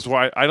 So that's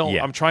why I don't.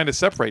 Yeah. I'm trying to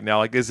separate now.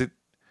 Like, is it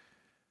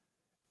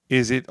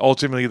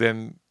ultimately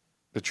then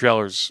the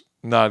trailer's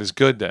not as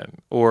good then,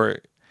 or?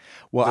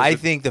 Well, I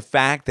think the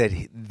fact that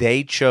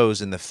they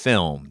chose in the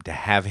film to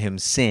have him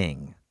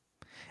sing,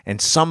 and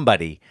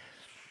somebody,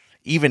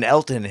 even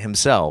Elton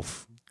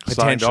himself,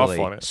 Signed off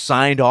potentially on it.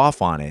 signed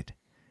off on it,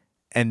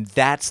 and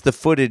that's the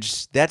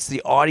footage, that's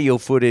the audio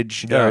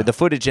footage, Yeah. or the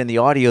footage and the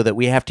audio that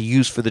we have to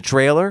use for the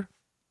trailer.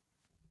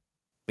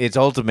 It's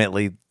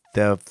ultimately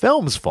the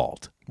film's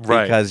fault,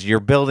 Right. Because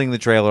you're building the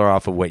trailer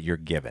off of what you're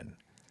given.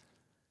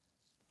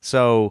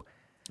 So,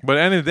 But at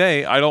the end of the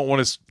day, I don't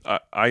want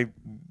to. I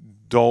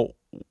don't,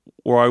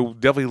 or I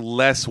definitely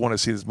less want to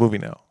see this movie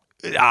now.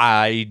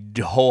 I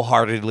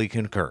wholeheartedly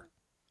concur.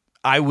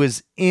 I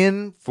was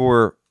in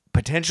for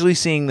potentially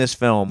seeing this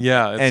film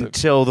Yeah, it's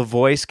until the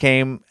voice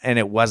came and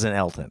it wasn't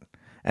Elton.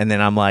 And then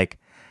I'm like,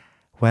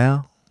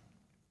 well,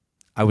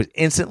 I was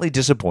instantly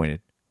disappointed.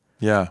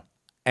 Yeah.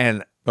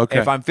 And Okay.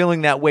 if I'm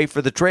feeling that way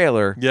for the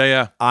trailer,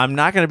 Yeah. I'm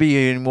not going to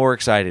be any more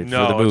excited for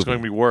the No, movie. it's going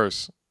to be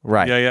worse.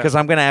 right. Yeah. Because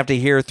I'm going to have to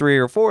hear 3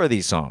 or 4 of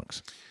these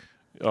songs.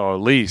 Oh,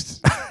 at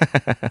least.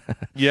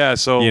 Yeah.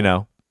 So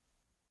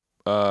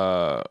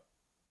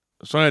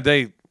so on a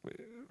day,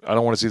 I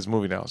don't want to see this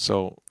movie now.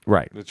 So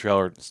Right. the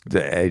trailer,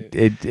 It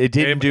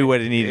didn't do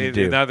what it needed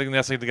to do. Not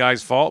necessarily the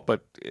guy's fault,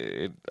 but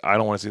I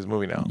don't want to see this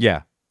movie now.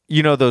 Yeah.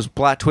 You know those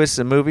plot twists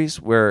in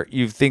movies where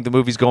you think the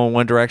movie's going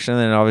one direction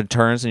and then all of it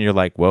turns and you're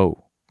like,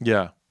 whoa,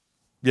 Yeah.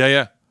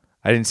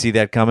 I didn't see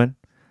that coming.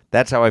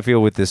 That's how I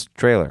feel with this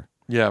trailer.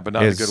 Yeah, but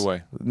not in a It's good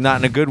way. Not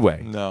in a good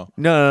way. No.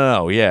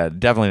 No. Yeah,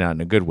 definitely not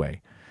in a good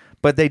way.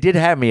 But they did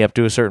have me up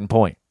to a certain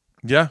point.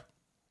 Yeah.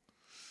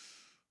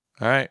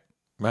 All right.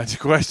 Magic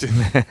question.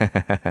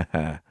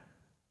 What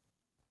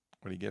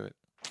do you give it?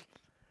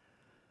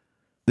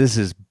 This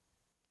is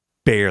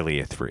barely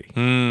a 3.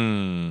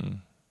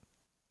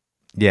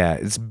 Yeah,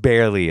 it's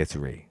barely a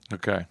 3.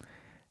 Okay.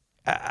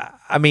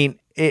 I mean,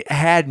 it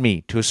had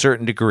me to a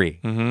certain degree.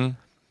 Mm-hmm.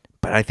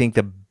 But I think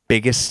the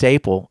biggest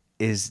staple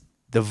is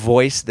the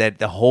voice that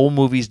the whole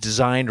movie's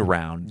designed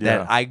around, Yeah.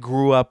 that I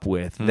grew up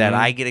with, that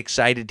I get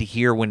excited to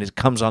hear when it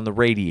comes on the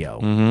radio.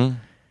 Mm-hmm.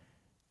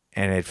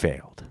 And it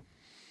failed.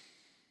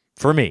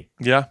 For me.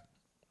 Yeah.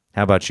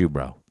 How about you,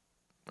 bro?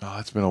 Oh,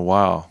 it's been a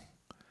while.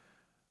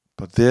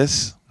 But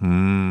this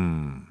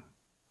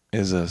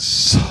is a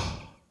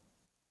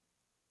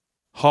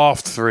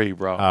soft 3,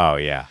 bro. Oh,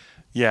 yeah.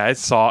 Yeah,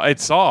 it's soft.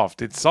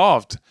 It's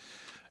soft.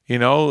 You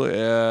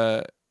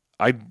know,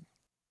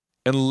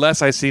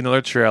 unless I see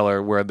another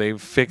trailer where they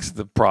fix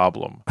the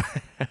problem,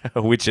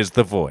 Which is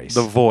the voice.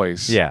 the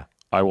voice. Yeah.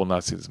 I will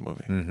not see this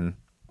movie.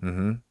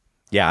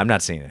 Yeah, I'm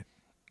not seeing it.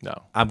 No,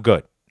 I'm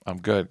good. I'm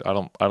good.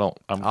 I'm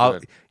I'll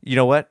good. You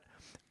know what?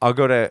 I'll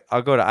go to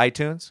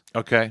iTunes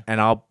Okay. and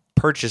I'll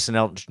purchase an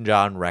Elton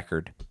John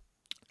record.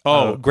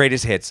 Oh,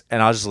 Greatest hits,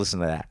 and I'll just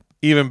listen to that.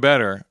 even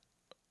better.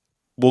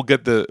 We'll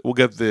get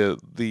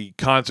the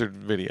concert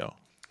video.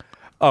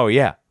 Oh,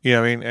 yeah. You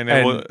know what I mean? And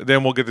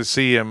then we'll get to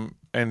see him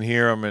and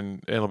hear him,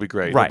 and it'll be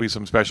great. Right. There'll be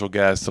some special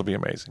guests. It'll be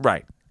amazing.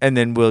 Right. And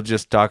then we'll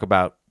just talk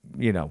about,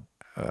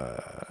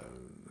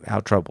 how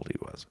troubled he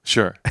was.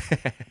 Sure.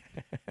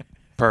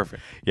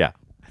 Perfect. Yeah.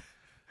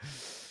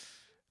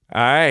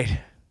 All right.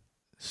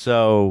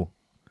 So,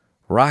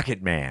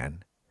 Rocket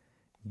Man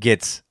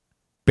gets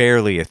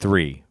barely a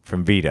 3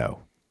 from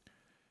Vito.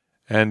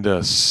 And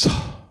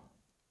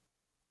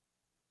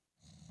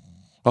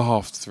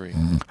soft 3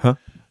 Huh?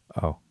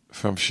 Oh.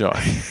 from Sean.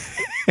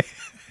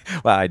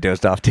 Well, I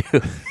dozed off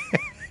too.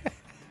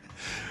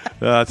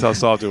 That's how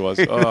soft it was.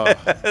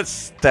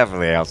 That's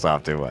definitely how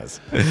soft it was.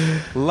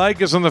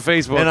 Like us on the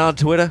Facebook, And on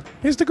Twitter.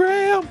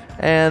 Instagram.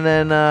 And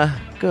then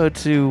go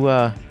to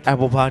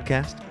Apple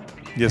Podcast.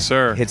 Yes,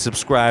 sir. Hit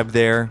subscribe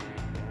there.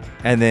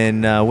 And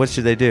then what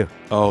should they do?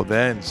 Oh,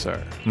 then,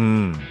 sir,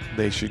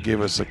 they should give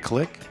us a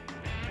click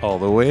all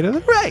the way to the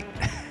right.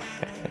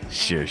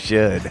 Sure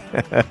should.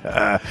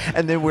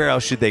 And then where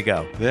else should they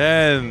go?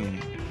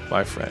 Then,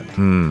 my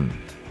friend,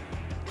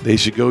 They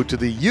should go to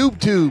the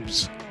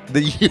YouTubes.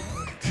 The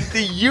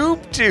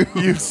YouTube.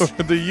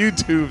 The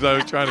YouTubes, I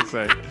was trying to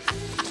say.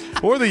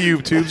 Or the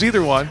YouTubes,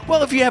 either one.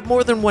 Well, if you have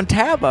more than one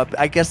tab up,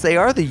 I guess they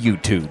are the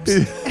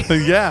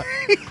YouTubes. Yeah,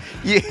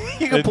 you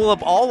can pull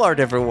up all our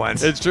different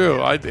ones. it's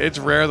true. It's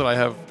rare that I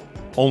have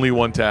only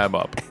one tab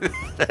up.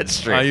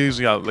 That's true. I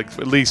usually have like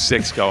at least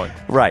 6 going.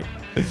 Right.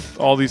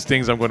 All these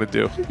things I'm going to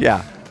do.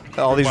 Yeah.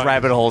 All these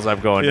rabbit holes I'm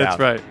going down. That's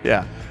right.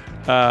 Yeah.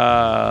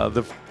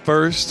 The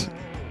first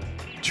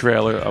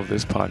trailer of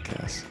this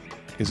podcast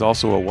is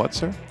also a what,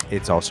 sir?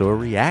 It's also a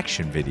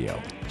reaction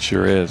video.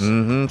 Sure is.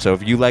 So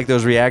if you like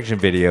those reaction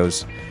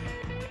videos,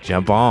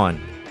 jump on.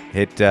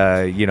 Hit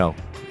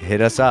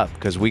us up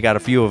because we got a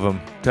few of them.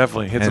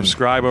 Definitely. Hit And-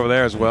 subscribe over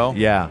there as well.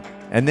 Yeah.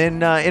 And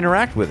then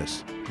interact with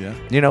us.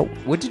 Yeah.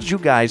 What did you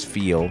guys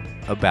feel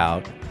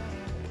about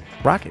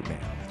Rocket Man?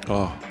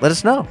 Oh. Let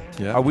us know.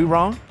 Yeah. Are we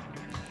wrong?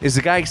 Is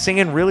the guy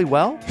singing really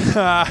well?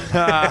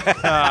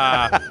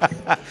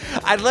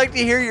 I'd like to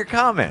hear your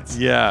comments.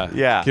 Yeah.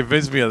 Yeah.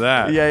 Convince me of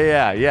that.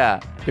 Yeah.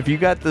 If you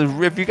got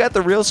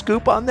the real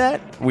scoop on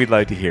that, we'd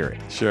like to hear it.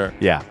 Sure.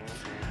 Yeah.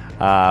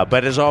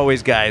 But as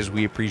always, guys,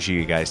 we appreciate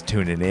you guys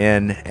tuning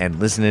in and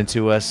listening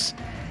to us.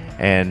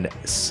 And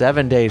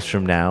 7 days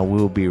from now, we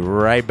will be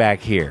right back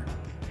here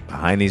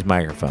behind these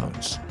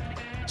microphones.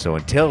 So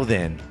until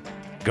then,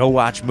 go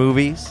watch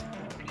movies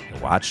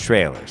and watch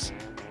trailers.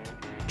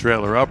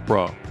 Trailer up,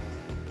 bro.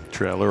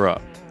 Trailer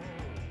up.